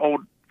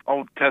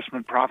Old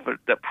Testament prophet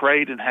that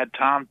prayed and had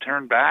time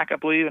turned back, I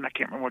believe, and I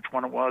can't remember which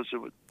one it was.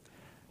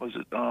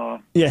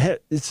 Yeah,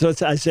 so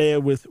it's Isaiah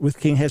with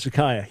King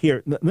Hezekiah.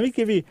 Here, let me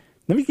give you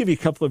a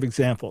couple of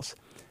examples.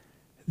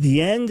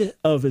 The end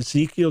of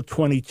Ezekiel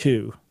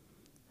 22,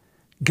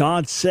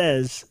 God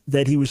says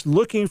that he was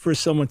looking for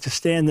someone to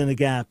stand in the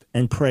gap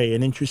and pray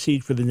and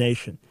intercede for the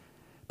nation.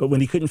 But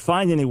when he couldn't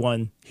find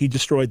anyone, he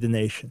destroyed the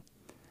nation.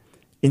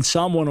 In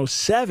Psalm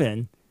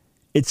 107,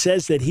 it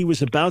says that he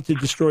was about to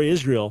destroy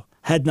Israel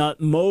had not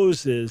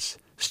Moses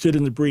stood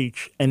in the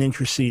breach and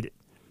interceded.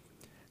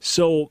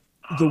 So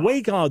the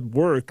way God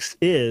works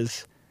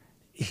is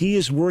he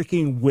is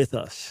working with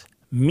us,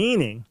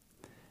 meaning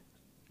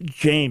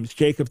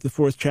Jacob, the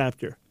 4th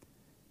chapter,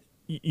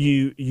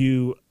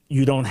 you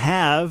don't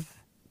have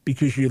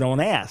because you don't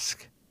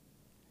ask.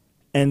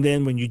 And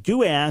then when you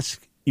do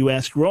ask, you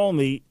ask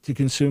wrongly to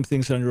consume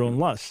things on your own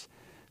lusts.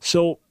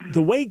 So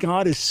the way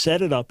God has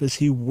set it up is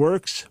he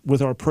works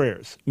with our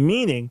prayers,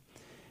 meaning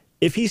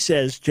if he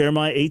says,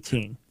 Jeremiah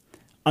 18,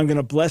 I'm going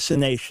to bless a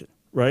nation,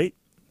 right?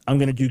 I'm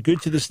going to do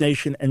good to this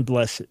nation and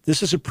bless it.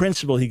 This is a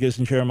principle he gives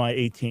in Jeremiah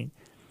 18.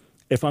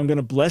 If I'm going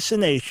to bless a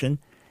nation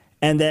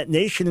and that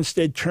nation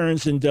instead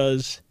turns and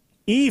does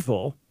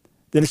evil,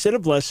 then instead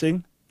of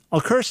blessing,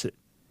 I'll curse it.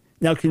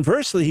 Now,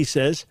 conversely, he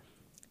says,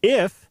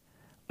 if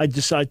I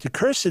decide to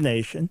curse a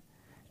nation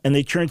and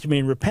they turn to me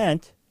and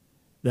repent,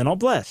 then I'll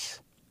bless.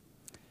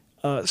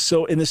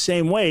 So in the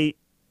same way,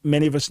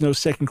 many of us know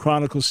 2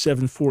 Chronicles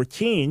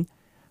 7:14,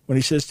 when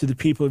he says to the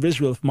people of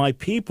Israel, if my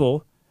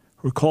people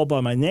who are called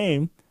by my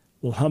name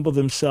will humble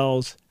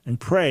themselves and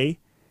pray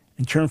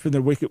and turn from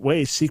their wicked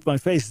ways, seek my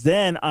face,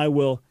 then I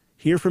will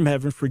hear from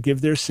heaven,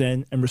 forgive their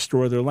sin, and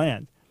restore their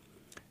land.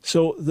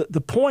 So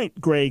the point,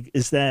 Greg,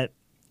 is that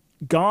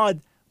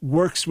God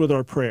works with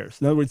our prayers.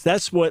 In other words,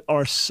 that's what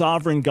our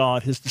sovereign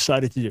God has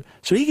decided to do.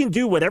 So he can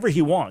do whatever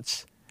he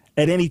wants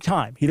at any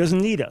time. He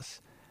doesn't need us.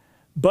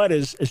 But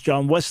as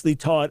John Wesley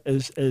taught,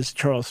 as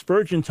Charles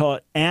Spurgeon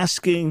taught,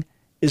 asking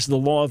is the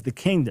law of the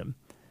kingdom.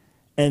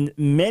 And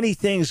many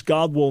things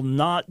God will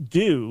not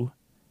do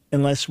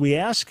unless we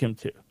ask him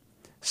to.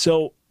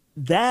 So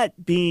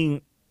that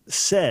being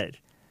said,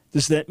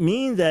 does that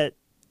mean that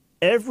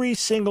every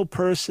single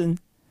person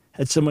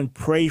had someone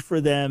pray for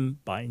them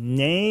by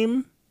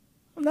name?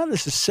 Well, not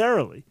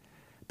necessarily.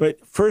 But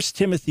 1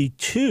 Timothy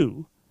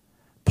 2,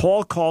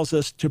 Paul calls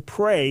us to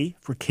pray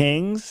for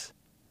kings,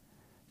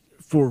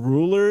 for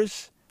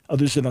rulers,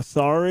 others in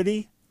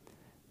authority,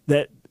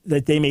 that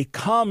they may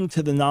come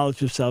to the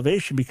knowledge of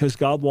salvation because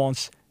God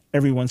wants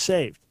everyone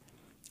saved.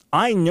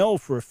 I know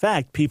for a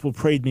fact people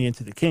prayed me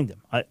into the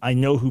kingdom. I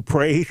know who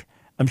prayed.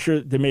 I'm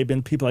sure there may have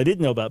been people I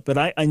didn't know about, but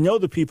I know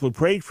the people who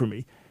prayed for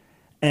me,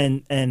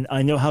 and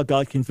I know how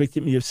God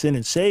convicted me of sin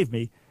and saved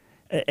me.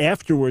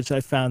 Afterwards,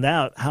 I found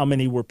out how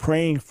many were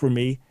praying for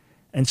me,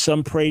 and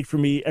some prayed for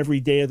me every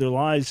day of their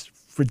lives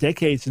for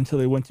decades until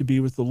they went to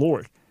be with the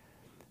Lord.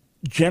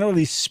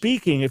 Generally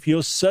speaking, if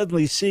you'll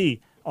suddenly see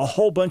a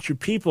whole bunch of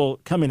people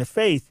come into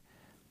faith,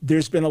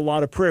 there's been a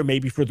lot of prayer,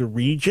 maybe for the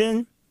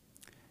region,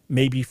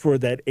 maybe for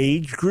that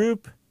age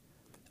group,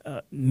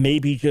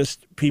 maybe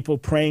just people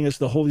praying as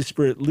the Holy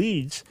Spirit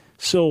leads.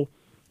 So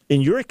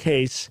in your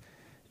case,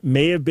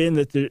 may have been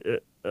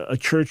that a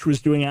church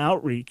was doing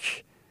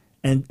outreach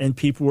and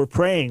people were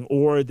praying,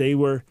 or they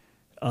were,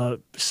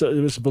 so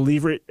there was a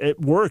believer at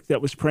work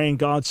that was praying,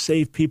 God,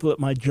 save people at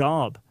my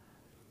job.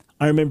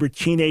 I remember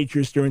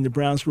teenagers during the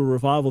Brownsville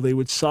revival, they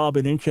would sob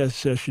in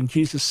intercession,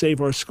 Jesus, save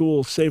our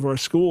schools, save our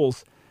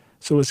schools.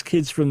 So as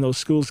kids from those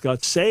schools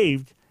got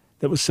saved,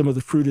 that was some of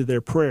the fruit of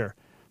their prayer.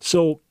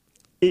 So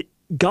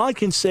God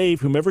can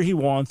save whomever he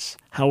wants,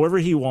 however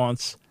he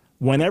wants,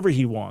 whenever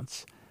he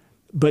wants.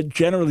 But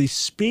generally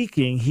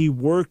speaking, he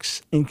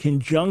works in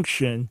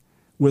conjunction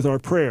with our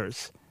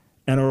prayers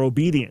and our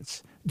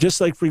obedience.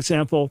 Just like, for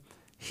example,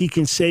 he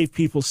can save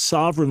people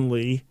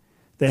sovereignly.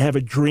 They have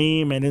a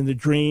dream, and in the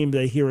dream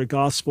they hear a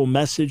gospel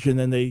message, and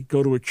then they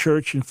go to a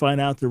church and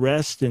find out the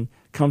rest and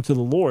come to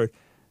the Lord.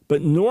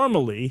 But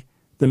normally,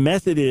 the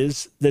method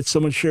is that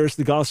someone shares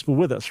the gospel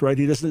with us, right?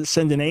 He doesn't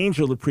send an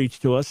angel to preach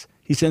to us.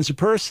 He sends a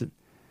person.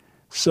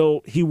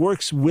 So he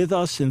works with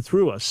us and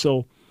through us.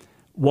 So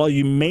while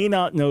you may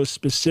not know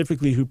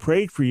specifically who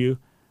prayed for you,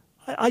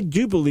 I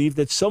do believe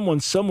that someone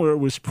somewhere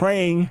was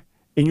praying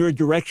in your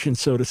direction,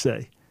 so to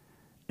say.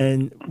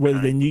 And whether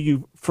they knew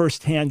you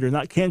firsthand or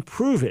not, can't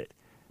prove it.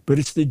 But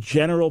it's the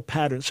general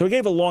pattern. So I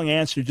gave a long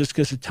answer just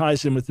because it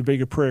ties in with the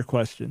bigger prayer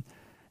question.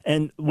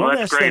 And well,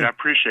 that's great. I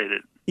appreciate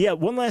it. Yeah,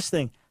 one last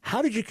thing.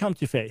 How did you come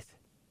to faith?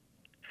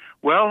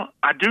 Well,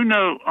 I do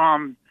know.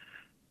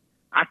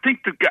 I think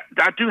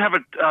I do have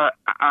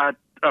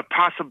a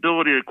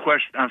possibility, a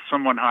question of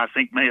someone who I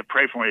think may have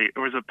prayed for me. It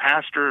was a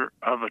pastor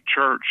of a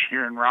church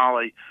here in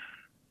Raleigh,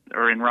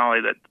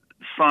 that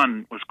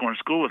son was going to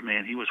school with me,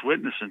 and he was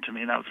witnessing to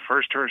me, and that was the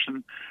first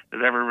person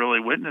that ever really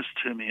witnessed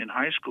to me in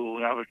high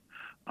school.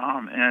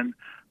 And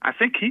I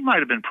think he might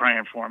have been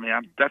praying for me.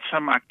 That's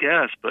my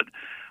guess, but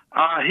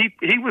he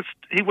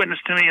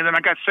witnessed to me, and then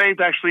I got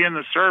saved actually in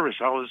the service.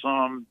 I was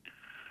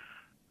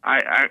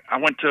I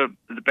went to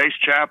the base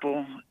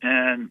chapel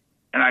and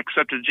I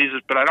accepted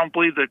Jesus, but I don't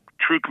believe the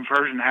true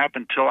conversion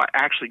happened till I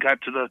actually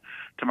got to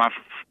my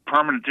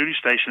permanent duty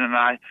station, and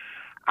I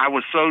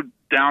was so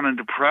down and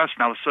depressed,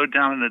 and I was so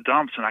down in the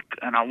dumps,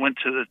 and I went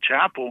to the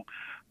chapel.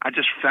 I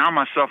just found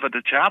myself at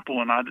the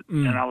chapel, and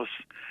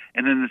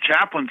then the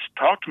chaplain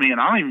talked to me, and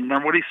I don't even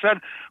remember what he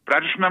said, but I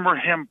just remember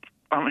him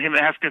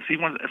asking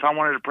if I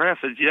wanted to pray. I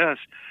said yes,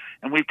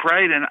 and we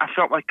prayed, and I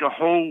felt like a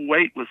whole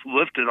weight was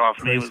lifted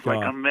off me. It was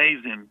like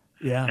amazing.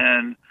 Yeah,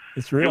 and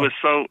it's real.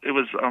 It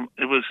was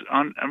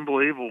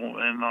unbelievable,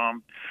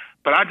 and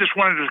but I just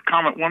wanted to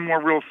comment one more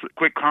real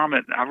quick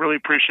comment. I really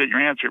appreciate your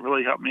answer. It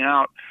really helped me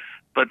out.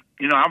 But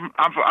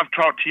I've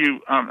talked to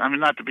you.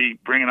 Not to be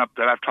bringing up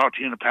that I've talked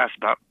to you in the past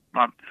about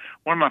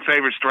one of my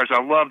favorite stories.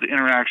 I love the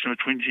interaction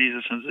between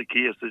Jesus and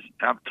Zacchaeus.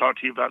 I've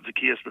talked to you about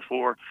Zacchaeus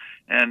before,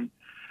 and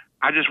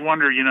I just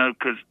wonder,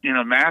 because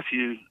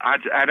Matthew,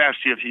 I'd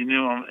asked you if you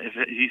knew him, if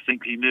you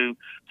think he knew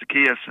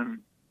Zacchaeus,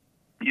 and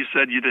you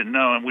said you didn't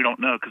know, and we don't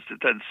know because it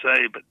doesn't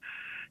say. But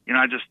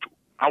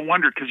I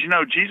wonder because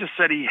Jesus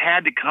said he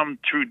had to come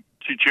through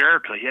to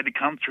Jericho. He had to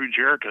come through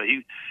Jericho.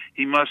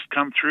 He must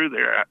come through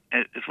there.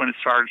 It's when it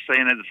started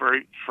saying in the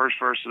very first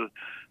verse of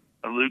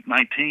Luke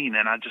 19,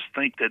 and I just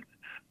think that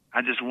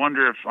I just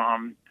wonder if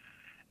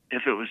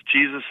it was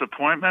Jesus'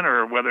 appointment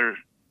or whether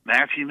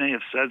Matthew may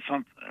have said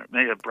something,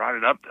 may have brought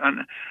it up.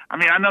 And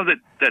I know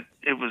that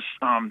it was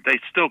they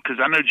still,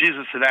 because I know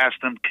Jesus had asked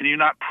them, "Can you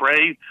not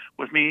pray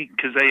with me?"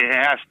 Because they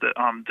asked the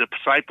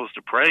disciples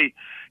to pray,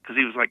 because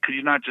he was like, "Could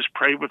you not just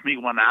pray with me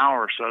 1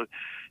 hour?" So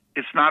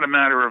it's not a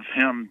matter of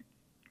him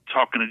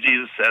talking to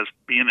Jesus as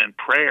being in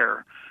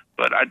prayer,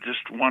 but I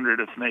just wondered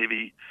if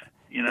maybe.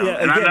 And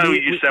again, I know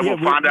you said we'll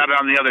find out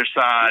on the other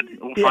side.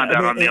 We'll find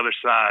out on the other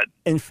side.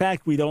 In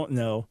fact, we don't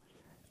know.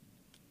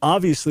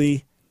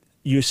 Obviously,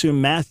 you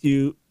assume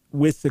Matthew,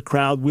 with the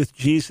crowd, with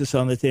Jesus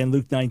on that day in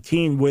Luke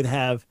 19, would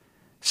have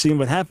seen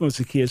what happened with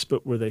Zacchaeus,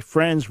 but were they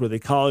friends? Were they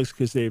colleagues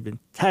because they had been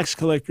tax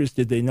collectors?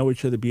 Did they know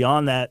each other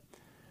beyond that?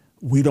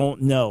 We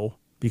don't know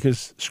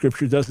because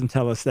Scripture doesn't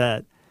tell us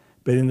that.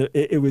 But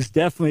it was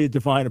definitely a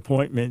divine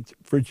appointment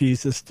for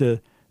Jesus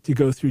to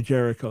go through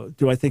Jericho.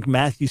 Do I think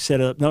Matthew set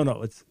it up?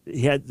 No.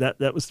 He had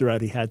that was the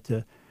route he had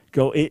to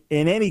go. In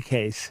any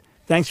case,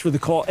 thanks for the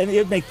call. And it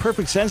would make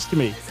perfect sense to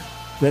me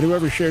that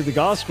whoever shared the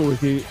gospel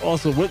with you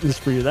also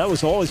witnessed for you. That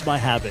was always my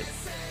habit.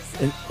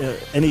 And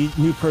any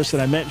new person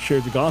I met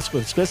shared the gospel,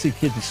 especially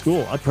kids in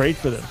school. I prayed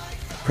for them.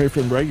 Pray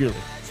for them regularly.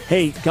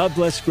 Hey, God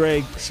bless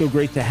Greg. So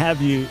great to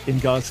have you in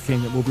God's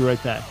kingdom. We'll be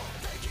right back.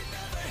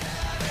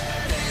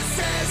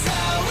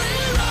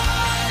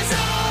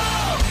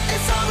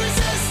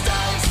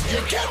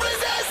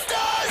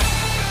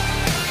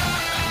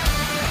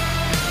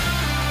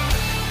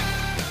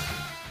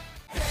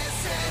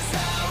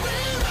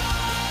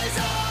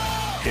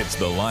 It's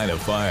The Line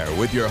of Fire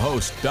with your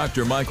host,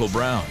 Dr. Michael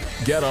Brown.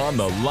 Get on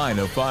The Line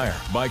of Fire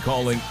by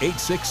calling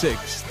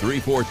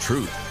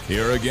 866-34-TRUTH.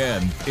 Here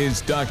again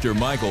is Dr.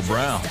 Michael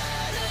Brown.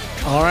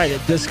 All right, I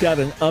just got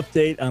an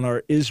update on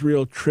our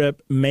Israel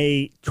trip,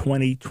 May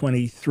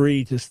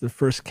 2023, just the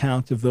first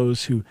count of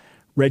those who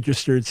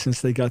registered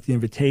since they got the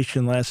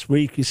invitation last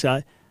week. You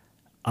said,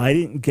 I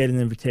didn't get an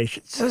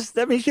invitation. So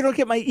that means you don't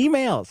get my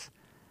emails.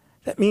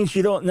 That means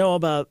you don't know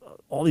about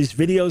all these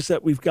videos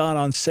that we've got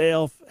on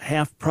sale,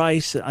 half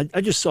price. I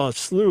just saw a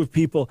slew of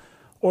people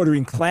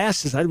ordering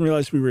classes. I didn't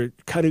realize we were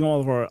cutting all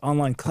of our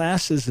online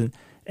classes in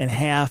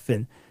half,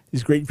 and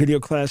these great video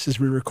classes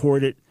we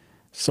recorded.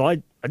 So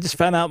I just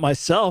found out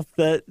myself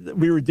that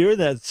we were doing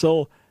that.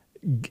 So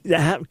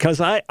because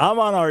I'm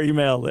on our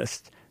email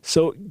list.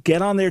 So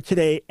get on there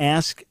today.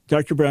 Ask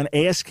Dr. Brown,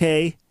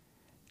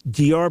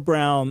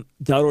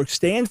 askdrbrown.org.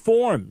 Stay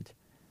informed.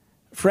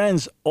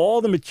 Friends, all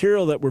the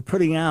material that we're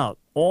putting out,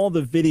 all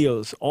the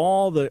videos,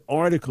 all the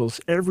articles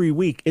every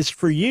week, is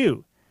for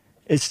you.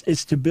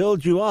 It's to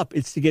build you up.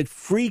 It's to get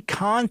free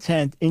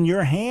content in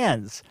your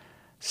hands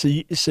so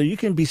you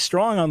can be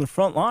strong on the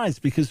front lines,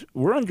 because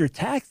we're under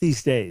attack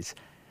these days.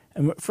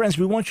 And friends,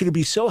 we want you to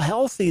be so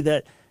healthy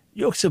that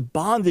yokes of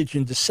bondage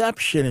and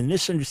deception and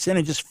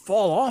misunderstanding just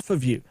fall off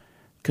of you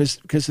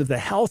because of the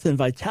health and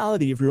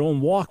vitality of your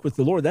own walk with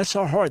the Lord. That's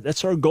our heart.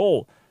 That's our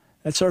goal.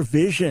 That's our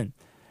vision.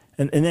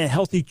 And then a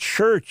healthy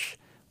church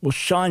will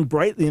shine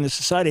brightly in a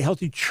society. A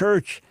healthy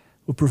church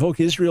will provoke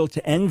Israel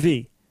to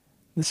envy.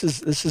 This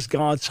is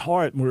God's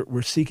heart, and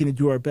we're seeking to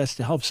do our best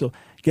to help. So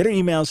get our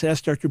emails,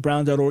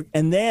 askdrbrown.org,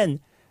 and then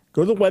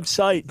go to the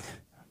website.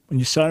 When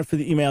you sign up for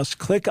the emails,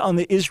 click on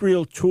the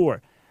Israel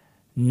Tour.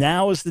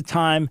 Now is the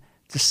time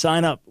to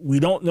sign up. We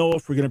don't know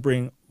if we're going to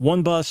bring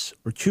one bus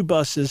or two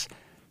buses,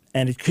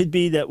 and it could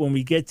be that when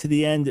we get to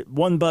the end,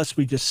 one bus,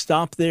 we just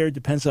stop there. It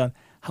depends on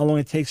how long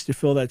it takes to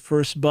fill that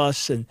first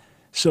bus. And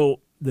so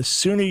the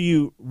sooner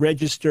you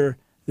register,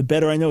 the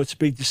better. I know it's a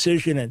big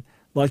decision and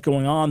a lot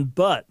going on,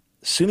 but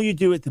the sooner you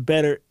do it, the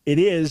better it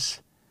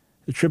is.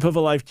 The trip of a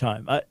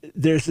lifetime.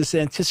 There's this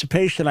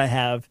anticipation I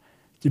have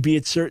to be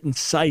at certain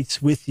sites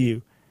with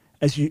you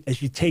as you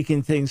take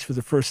in things for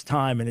the first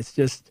time, and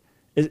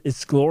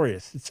it's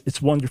glorious.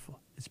 It's wonderful.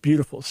 It's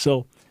beautiful.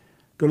 So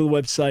go to the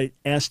website,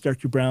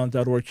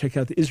 askdrbrown.org. Check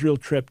out the Israel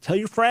trip. Tell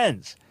your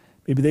friends.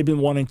 Maybe they've been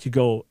wanting to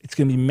go. It's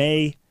going to be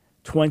May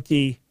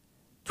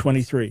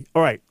 2023.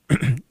 All right.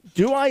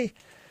 Do I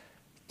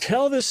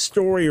tell this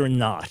story or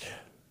not?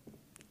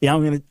 Yeah,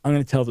 I'm going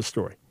to tell the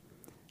story.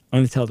 I'm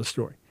going to tell the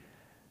story.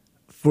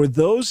 For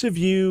those of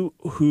you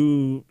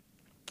who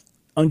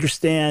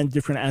understand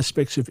different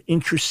aspects of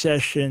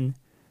intercession,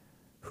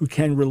 who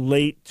can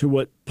relate to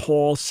what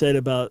Paul said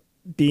about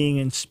being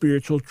in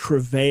spiritual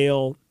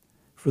travail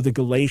for the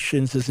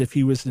Galatians, as if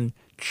he was in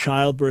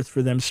childbirth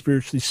for them,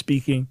 spiritually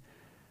speaking,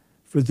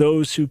 for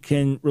those who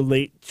can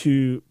relate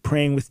to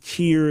praying with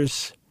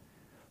tears,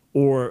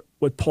 or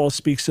what Paul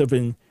speaks of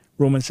in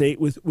Romans 8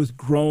 with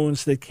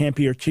groans that can't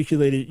be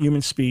articulated in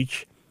human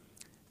speech,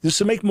 this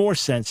will make more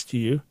sense to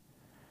you.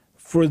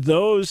 For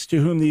those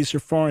to whom these are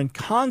foreign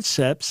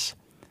concepts,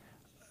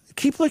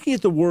 keep looking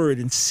at the Word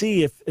and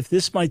see if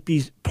this might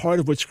be part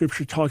of what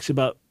Scripture talks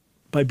about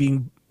by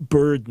being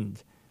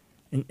burdened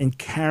and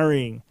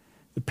carrying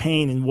the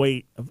pain and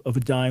weight of a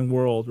dying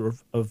world, or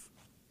of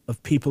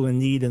people in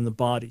need in the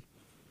body.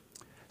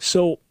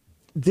 So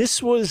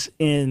this was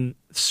in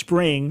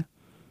spring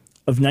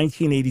of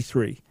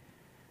 1983.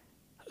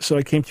 So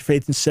I came to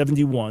faith in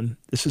 71.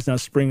 This is now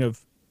spring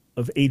of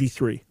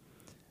 83.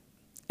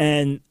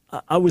 And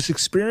I was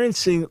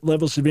experiencing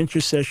levels of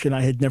intercession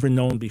I had never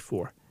known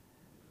before.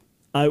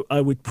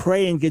 I would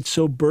pray and get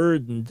so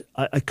burdened,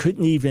 I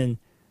couldn't even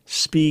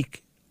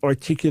speak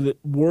articulate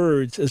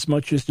words as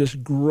much as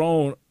just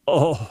groan.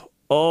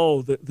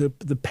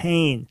 The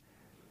pain.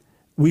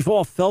 We've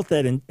all felt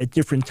that at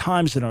different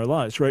times in our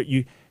lives, right?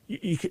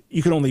 You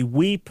can only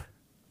weep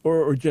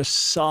or just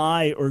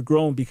sigh or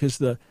groan because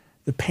the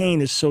pain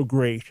is so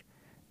great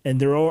and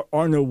there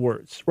are no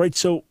words, right?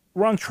 So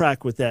we're on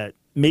track with that.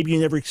 Maybe you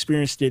never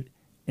experienced it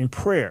in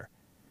prayer,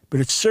 but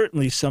it's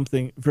certainly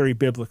something very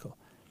biblical.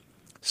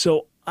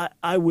 So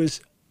I was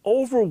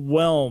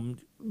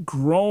overwhelmed,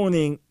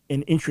 groaning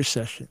in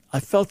intercession. I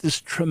felt this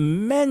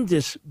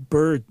tremendous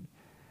burden,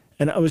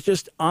 and I was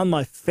just on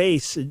my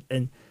face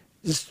and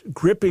just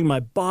gripping my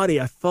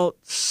body. I felt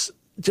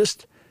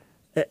just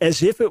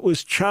as if it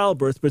was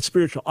childbirth, but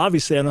spiritual.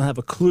 Obviously, I don't have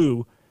a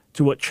clue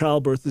to what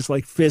childbirth is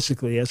like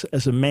physically as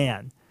a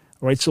man.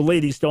 All right, so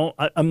ladies,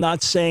 I'm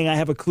not saying I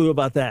have a clue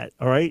about that,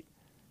 all right?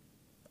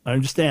 I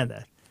understand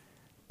that.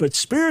 But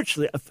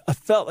spiritually, I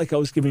felt like I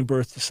was giving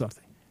birth to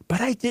something. But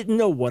I didn't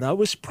know what I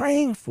was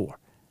praying for.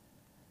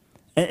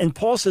 And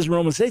Paul says in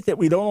Romans 8 that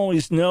we don't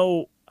always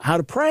know how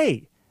to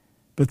pray.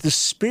 But the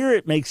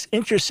Spirit makes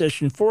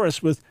intercession for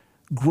us with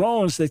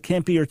groans that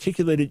can't be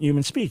articulated in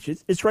human speech.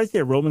 It's right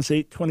there, Romans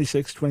 8,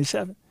 26,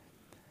 27.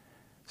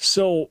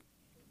 So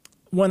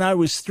when I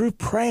was through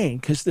praying,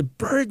 because the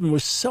burden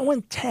was so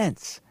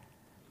intense,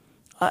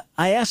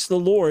 I asked the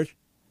Lord,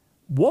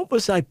 what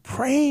was I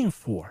praying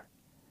for?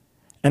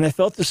 And I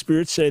felt the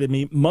Spirit say to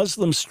me,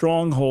 Muslim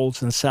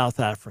strongholds in South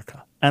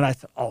Africa. And I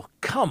thought, oh,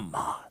 come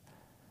on.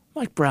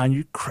 Mike Brown,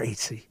 you're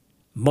crazy.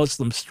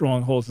 Muslim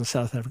strongholds in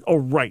South Africa. Oh,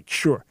 right,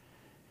 sure.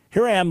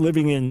 Here I am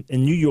living in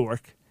New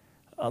York,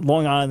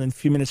 Long Island, a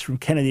few minutes from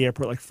Kennedy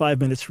Airport, like 5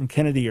 minutes from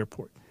Kennedy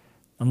Airport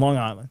on Long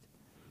Island.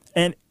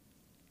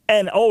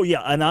 And oh,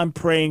 yeah, and I'm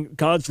praying,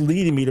 God's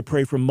leading me to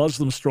pray for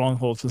Muslim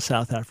strongholds in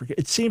South Africa.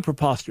 It seemed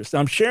preposterous. Now,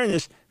 I'm sharing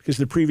this because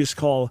of the previous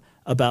call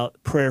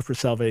about prayer for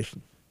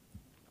salvation.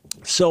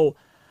 So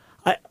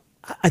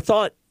I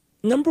thought,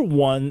 number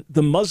one,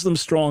 the Muslim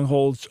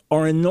strongholds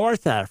are in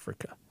North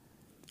Africa,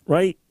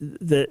 right?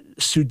 The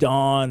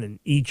Sudan and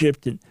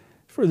Egypt. And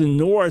for the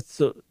north,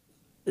 so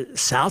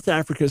South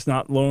Africa is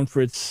not known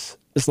for its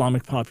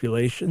Islamic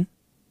population.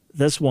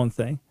 That's one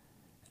thing.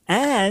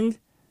 And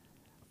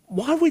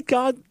why would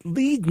God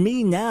lead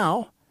me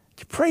now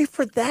to pray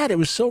for that? It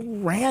was so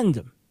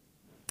random.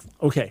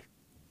 Okay.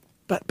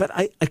 But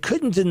I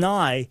couldn't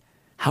deny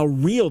how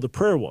real the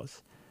prayer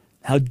was,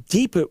 how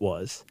deep it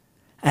was,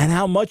 and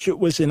how much it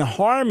was in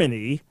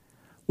harmony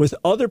with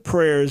other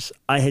prayers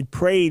I had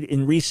prayed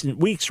in recent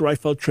weeks where I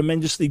felt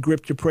tremendously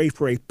gripped to pray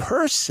for a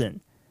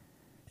person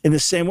in the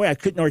same way. I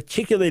couldn't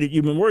articulate it in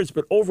human words,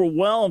 but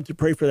overwhelmed to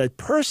pray for that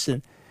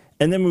person.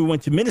 And then we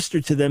went to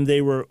minister to them.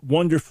 They were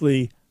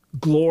wonderfully,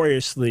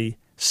 gloriously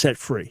set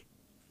free.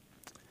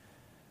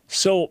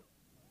 So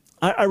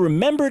I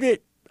remembered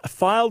it, I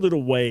filed it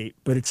away,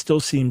 but it still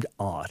seemed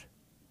odd.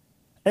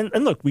 And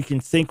look, we can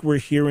think we're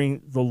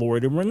hearing the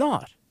Lord and we're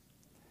not.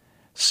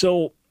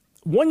 So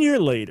 1 year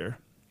later,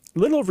 a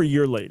little over a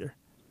year later,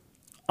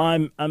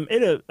 I'm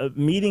at a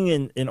meeting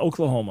in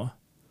Oklahoma,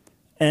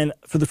 and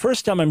for the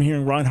first time I'm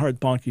hearing Reinhard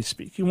Bonnke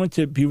speak. He went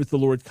to be with the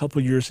Lord a couple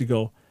of years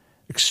ago,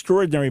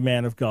 extraordinary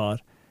man of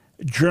God,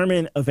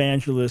 German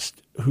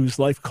evangelist whose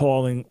life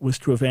calling was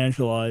to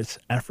evangelize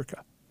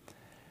Africa.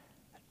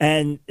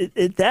 And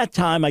at that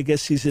time, I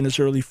guess he's in his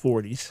early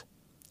 40s,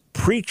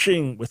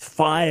 preaching with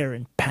fire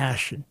and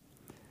passion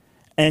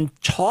and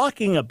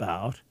talking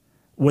about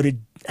what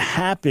had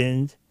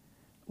happened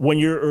 1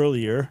 year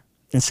earlier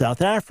in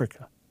South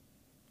Africa.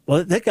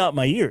 Well, that got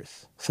my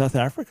ears. South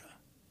Africa?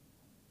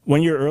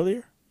 1 year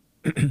earlier?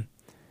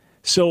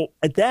 So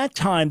at that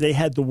time, they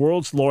had the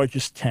world's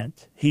largest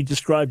tent. He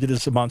described it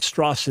as a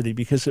monstrosity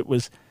because it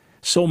was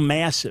so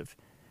massive,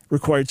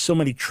 required so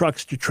many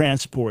trucks to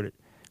transport it,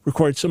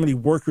 required so many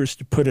workers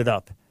to put it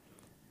up.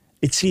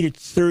 It seated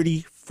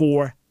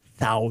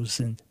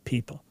 34,000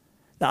 people.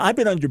 Now, I've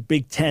been under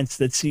big tents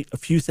that seat a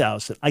few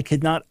thousand. I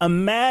could not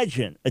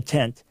imagine a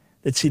tent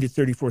that seated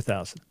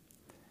 34,000.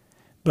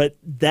 But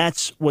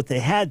that's what they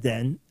had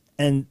then,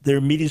 and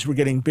their meetings were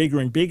getting bigger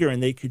and bigger,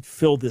 and they could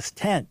fill this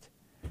tent.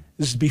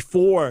 This is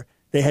before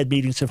they had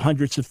meetings of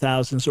hundreds of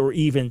thousands or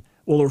even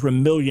well over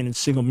 1 million in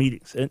single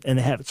meetings, and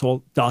they have it's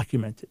all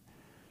documented.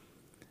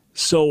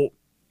 So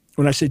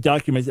when I say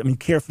documented, I mean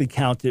carefully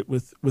counted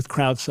with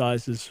crowd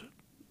sizes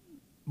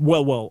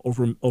well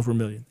over 1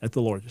 million at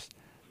the largest.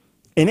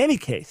 In any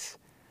case,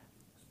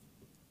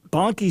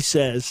 Bonnke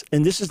says,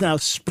 and this is now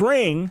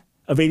spring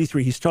of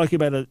 83, he's talking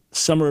about a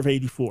summer of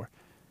 84.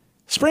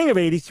 Spring of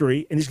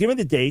 83, and he's given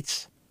the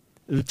dates,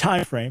 the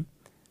time frame,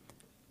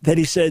 that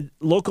he said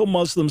local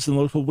Muslims and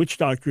local witch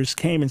doctors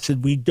came and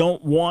said, we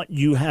don't want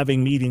you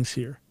having meetings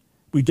here.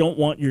 We don't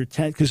want your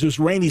tent, because it was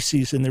rainy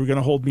season. They were going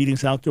to hold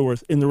meetings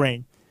outdoors in the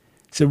rain.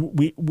 So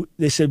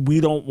they said, we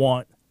don't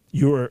want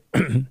your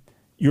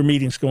your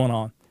meetings going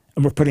on,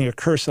 and we're putting a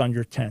curse on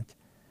your tent,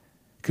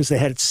 because they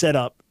had it set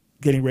up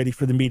getting ready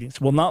for the meetings.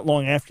 Well, not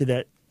long after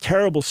that,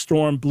 terrible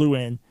storm blew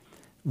in,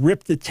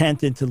 ripped the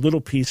tent into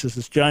little pieces,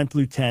 this giant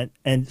blue tent,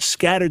 and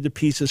scattered the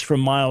pieces for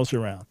miles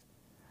around.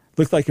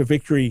 Looked like a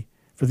victory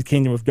for the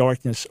kingdom of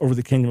darkness over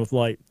the kingdom of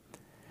light.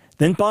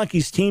 Then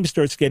Bonnke's team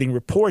starts getting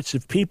reports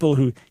of people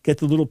who get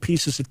the little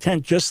pieces of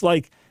tent, just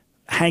like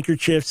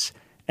handkerchiefs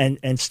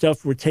and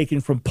stuff were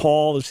taken from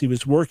Paul as he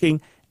was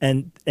working,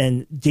 and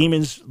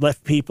demons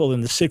left people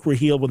and the sick were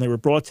healed when they were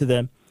brought to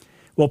them.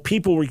 Well,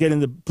 people were getting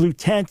the blue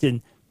tent,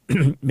 and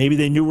maybe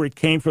they knew where it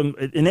came from.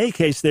 In any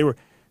case, they're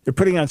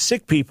putting on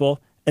sick people,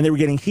 and they were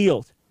getting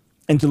healed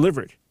and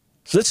delivered.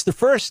 So that's the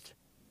first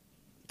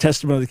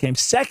testimony that came.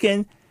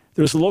 Second,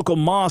 there was a local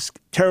mosque,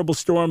 terrible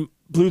storm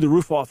blew the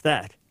roof off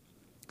that.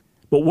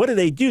 But what do?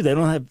 They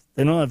don't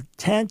have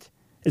tent.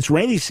 It's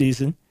rainy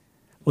season.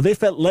 Well, they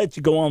felt led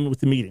to go on with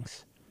the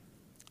meetings.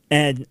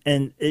 And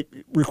it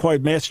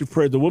required massive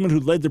prayer. The woman who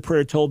led the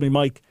prayer told me,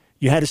 Mike,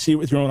 you had to see it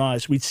with your own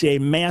eyes. We'd see a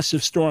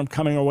massive storm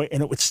coming our way,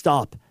 and it would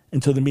stop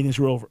until the meetings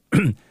were over.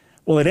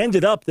 Well, it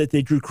ended up that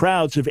they drew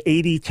crowds of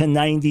 80 to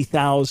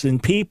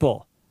 90,000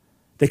 people.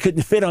 They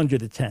couldn't fit under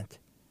the tent.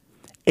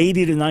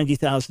 80 to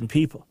 90,000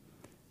 people.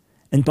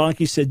 And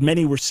Bonnke said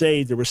many were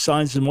saved. There were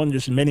signs and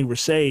wonders, and many were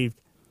saved,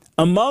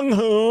 among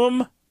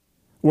whom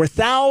were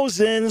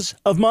thousands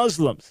of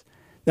Muslims.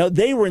 Now,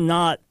 they were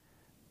not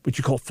what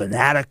you call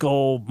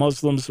fanatical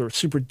Muslims or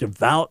super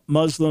devout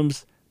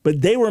Muslims,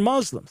 but they were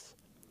Muslims.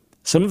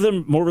 Some of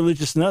them more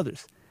religious than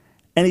others.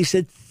 And he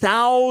said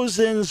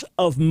thousands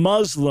of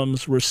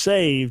Muslims were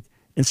saved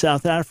in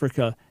South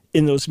Africa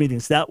in those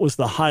meetings. That was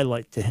the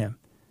highlight to him.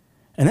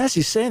 And as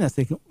he's saying, I'm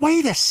thinking,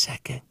 wait a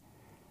second.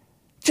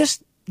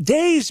 Just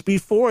days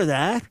before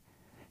that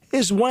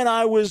is when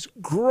I was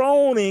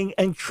groaning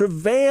and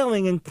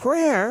travailing in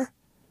prayer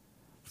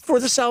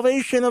for the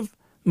salvation of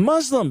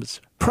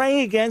Muslims,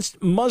 praying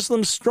against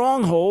Muslim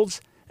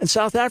strongholds in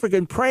South Africa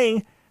and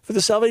praying for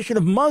the salvation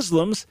of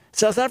Muslims in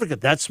South Africa.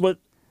 That's what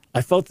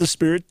I felt the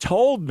Spirit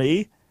told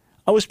me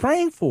I was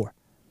praying for.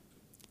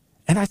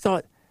 And I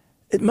thought,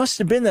 it must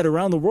have been that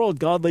around the world,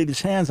 God laid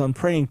his hands on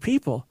praying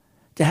people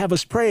to have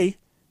us pray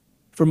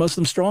for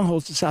Muslim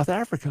strongholds in South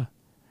Africa.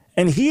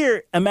 And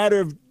here, a matter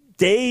of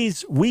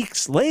days,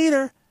 weeks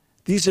later,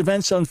 these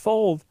events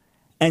unfold,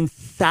 and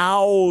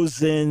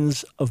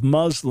thousands of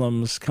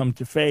Muslims come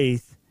to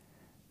faith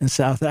in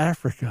South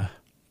Africa.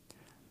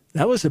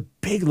 That was a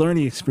big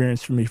learning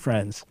experience for me,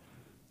 friends.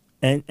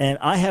 And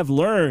I have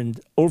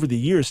learned over the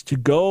years to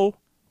go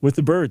with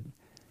the burden.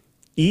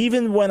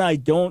 Even when I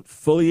don't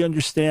fully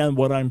understand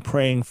what I'm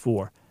praying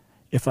for,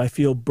 if I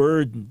feel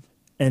burdened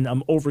and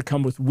I'm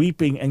overcome with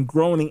weeping and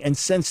groaning and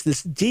sense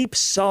this deep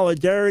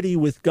solidarity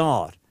with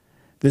God,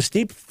 this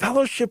deep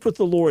fellowship with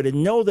the Lord,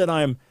 and know that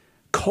I'm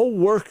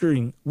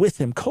co-working with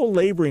him,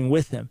 co-laboring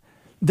with him,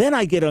 then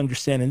I get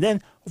understanding.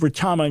 Then over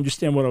time, I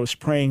understand what I was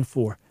praying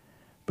for.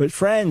 But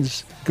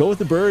friends, go with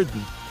the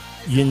burden.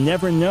 You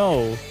never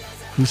know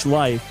whose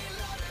life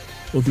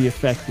will be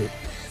affected.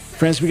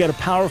 Friends, we got a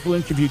powerful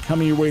interview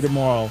coming your way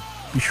tomorrow.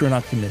 Be sure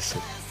not to miss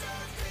it.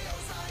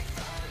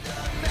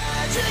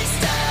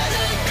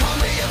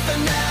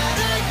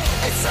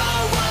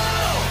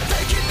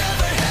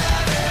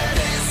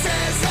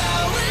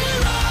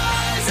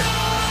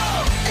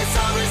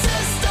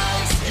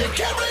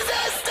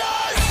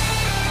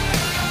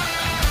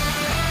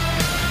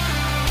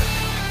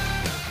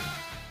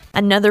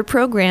 Another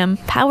program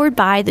powered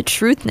by the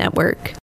Truth Network.